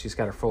 So she's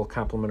got her full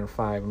complement of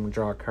 5. I'm going to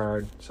draw a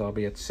card. So I'll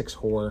be at 6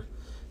 horror.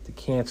 To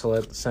cancel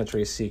it, the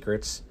Century of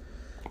Secrets.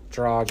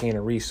 Draw, gain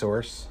a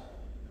resource.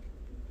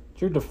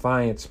 Drew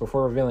Defiance.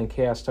 Before revealing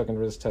Chaos token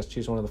for this test,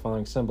 choose one of the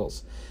following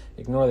symbols.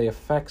 Ignore the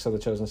effects of the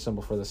chosen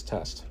symbol for this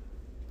test.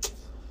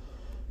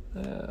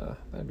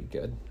 That'd be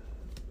good.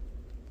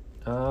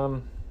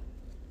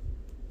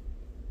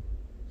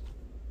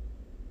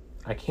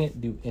 I can't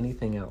do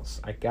anything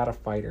else. I got a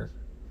fighter.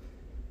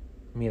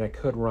 I mean, I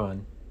could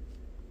run,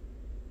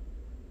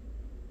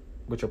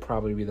 which would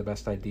probably be the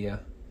best idea.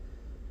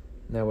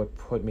 And that would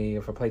put me,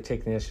 if I play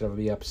Take the Initiative, I'd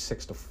be up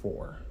 6-4.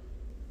 All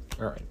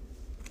right,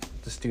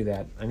 let's do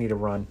that. I need to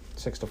run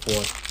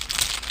 6-4.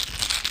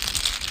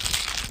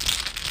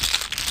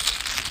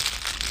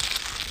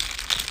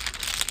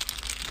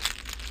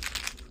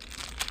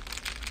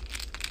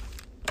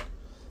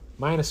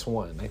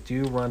 -1. I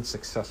do run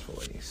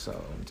successfully, so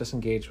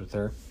disengage with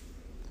her.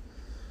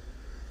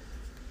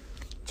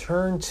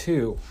 Turn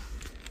 2.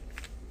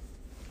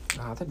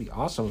 That'd be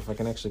awesome if I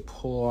can actually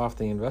pull off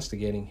the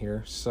investigating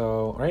here.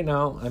 So right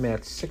now I'm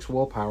at 6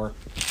 willpower.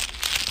 Let's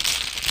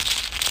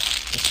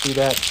do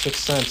that. 6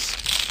 cents.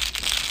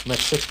 I'm at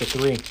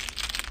 6-3.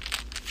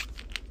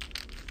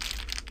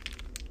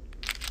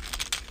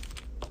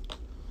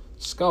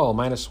 Skull,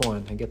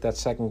 -1. I get that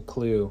second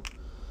clue.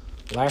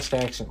 Last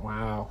action.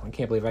 Wow, I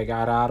can't believe I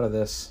got out of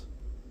this.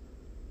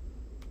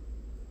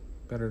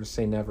 Better to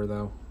say never,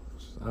 though.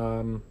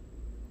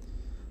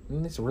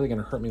 It's really going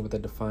to hurt me with the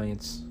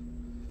Defiance.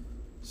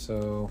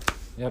 So,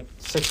 yep,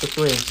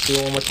 6-3. Let's do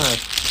it one more time.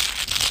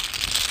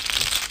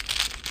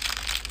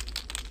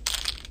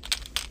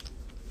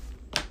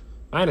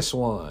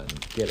 -1.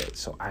 Get it.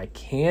 So I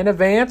can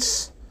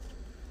advance.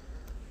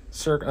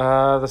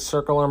 The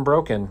circle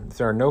unbroken. If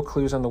there are no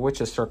clues on the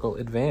Witch's Circle,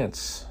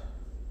 advance.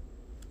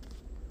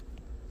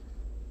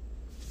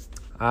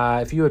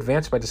 If you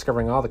advance by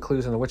discovering all the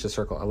clues in the Witch's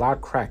Circle, a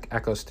loud crack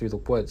echoes through the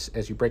woods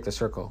as you break the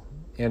circle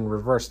and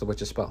reverse the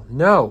Witch's spell.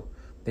 No!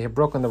 They have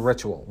broken the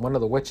ritual. One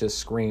of the witches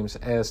screams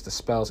as the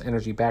spell's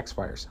energy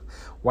backfires.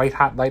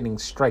 White-hot lightning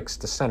strikes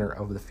the center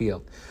of the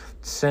field,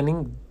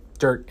 sending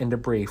dirt and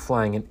debris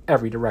flying in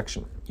every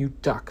direction. You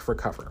duck for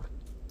cover.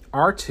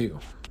 R2.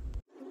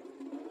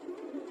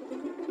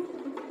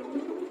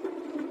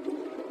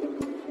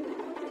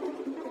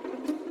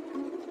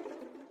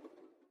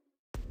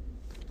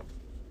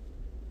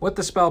 With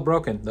the spell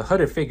broken, the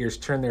hooded figures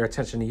turn their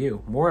attention to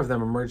you. More of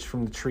them emerge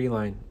from the tree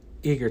line,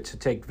 eager to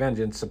take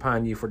vengeance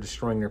upon you for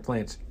destroying their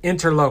plants.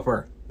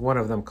 Interloper, one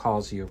of them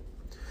calls you.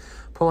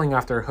 Pulling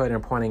off their hood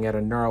and pointing at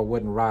a gnarled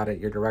wooden rod at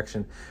your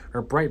direction,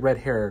 her bright red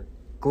hair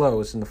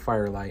glows in the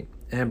firelight,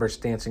 embers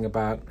dancing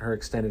about her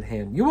extended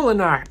hand. You will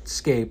not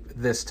escape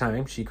this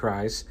time, she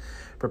cries,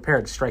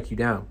 prepared to strike you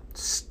down.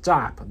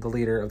 Stop, the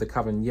leader of the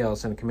coven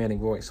yells in a commanding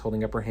voice,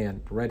 holding up her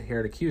hand. The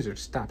red-haired accuser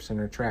stops in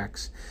her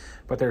tracks,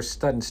 but there's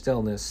sudden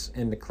stillness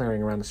in the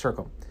clearing around the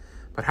circle.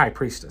 But High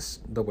Priestess,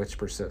 the witch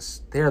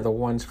persists. They're the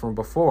ones from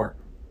before.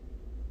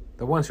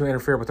 The ones who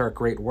interfered with our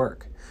great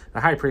work.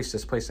 The High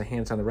Priestess placed her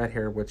hands on the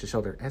red-haired witch's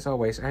shoulder. As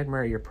always, I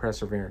admire your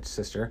perseverance,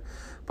 sister,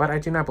 but I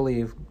do not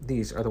believe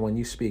these are the one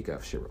you speak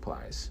of, she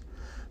replies.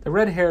 The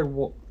red-haired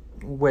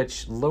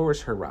witch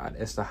lowers her rod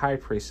as the High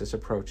Priestess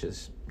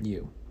approaches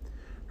you.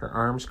 Her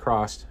arms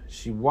crossed,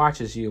 she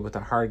watches you with a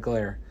hard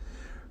glare,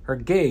 her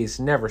gaze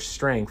never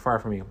straying far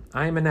from you.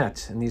 I am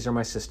Annette, and these are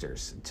my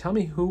sisters. Tell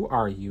me, who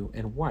are you,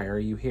 and why are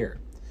you here?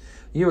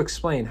 You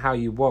explain how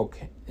you woke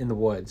in the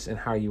woods, and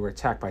how you were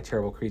attacked by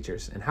terrible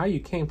creatures, and how you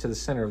came to the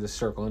center of the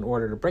circle in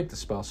order to break the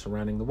spell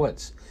surrounding the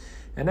woods.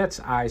 Annette's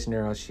eyes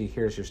narrow as she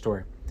hears your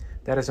story.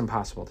 That is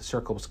impossible. The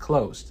circle was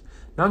closed.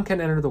 None can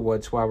enter the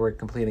woods while we're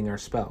completing our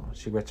spell.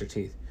 She grits her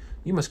teeth.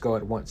 You must go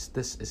at once.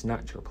 This is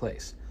not your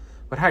place.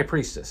 But High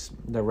Priestess,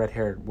 the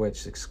red-haired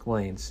witch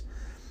explains,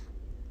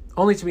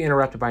 only to be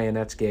interrupted by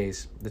Annette's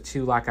gaze. The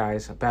two lock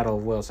eyes, a battle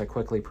of wills that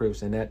quickly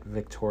proves Annette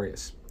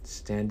victorious.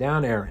 Stand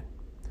down, Aaron,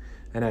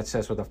 Annette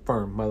says with a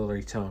firm,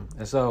 motherly tone,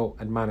 as though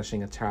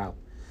admonishing a child.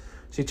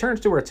 She turns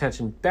to her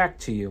attention back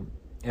to you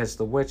as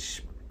the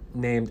witch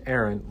named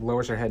Aaron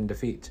lowers her head in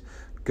defeat.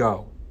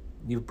 Go.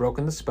 You've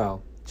broken the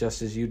spell,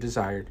 just as you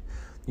desired.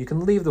 You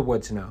can leave the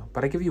woods now,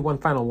 but I give you one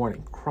final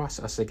warning. Cross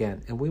us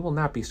again, and we will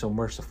not be so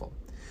merciful.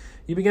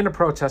 You begin to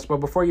protest, but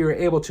before you are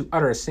able to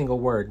utter a single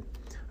word,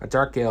 a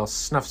dark gale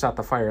snuffs out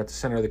the fire at the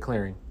center of the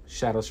clearing.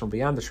 Shadows from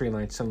beyond the tree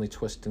line suddenly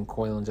twist and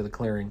coil into the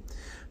clearing,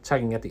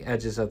 tugging at the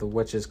edges of the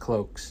witches'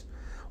 cloaks.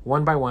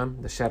 One by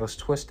one, the shadows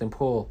twist and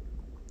pull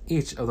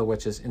each of the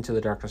witches into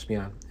the darkness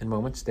beyond. In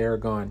moments, they are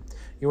gone.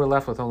 You are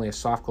left with only a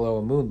soft glow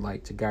of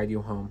moonlight to guide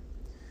you home.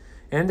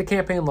 In the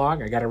campaign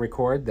log, I got to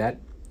record that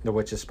the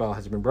witch's spell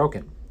has been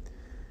broken.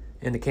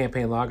 In the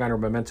campaign log, under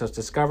mementos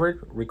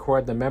discovered,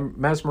 record the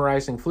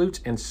mesmerizing flute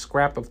and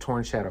scrap of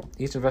torn shadow.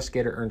 Each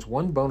investigator earns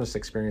one bonus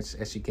experience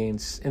as she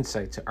gains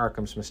insight to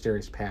Arkham's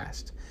mysterious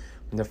past.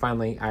 And then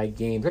finally, I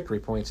gain victory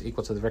points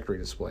equal to the victory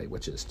display,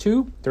 which is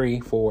 2, 3,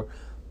 4,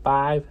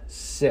 5,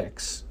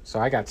 6. So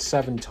I got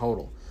 7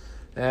 total.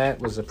 That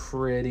was a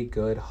pretty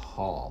good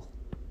haul.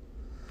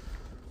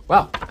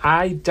 Well,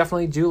 I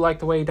definitely do like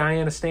the way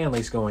Diana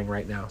Stanley's going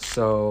right now.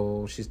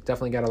 So she's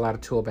definitely got a lot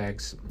of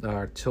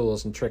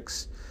tools and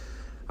tricks.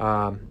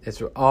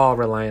 It's all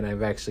reliant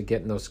on actually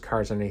getting those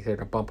cards underneath her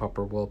to bump up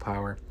her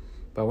willpower.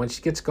 But when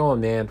she gets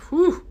going, man,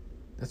 whew,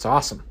 It's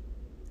awesome.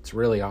 It's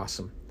really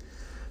awesome.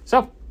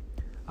 So,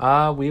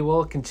 we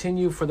will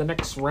continue for the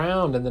next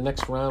round, and the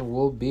next round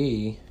will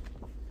be,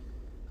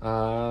 if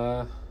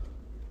I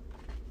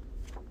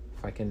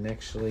can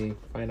actually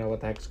find out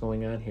what the heck's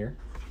going on here.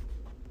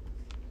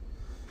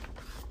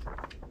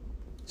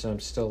 So I'm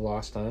still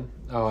lost on.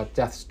 Oh, at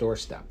Death's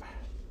Doorstep.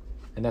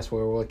 And that's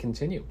where we'll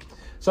continue.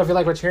 So if you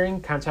like what you're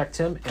hearing, contact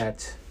Tim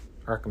at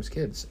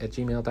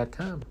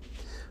arkhamskids@gmail.com.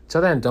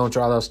 Until then, don't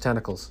draw those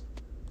tentacles.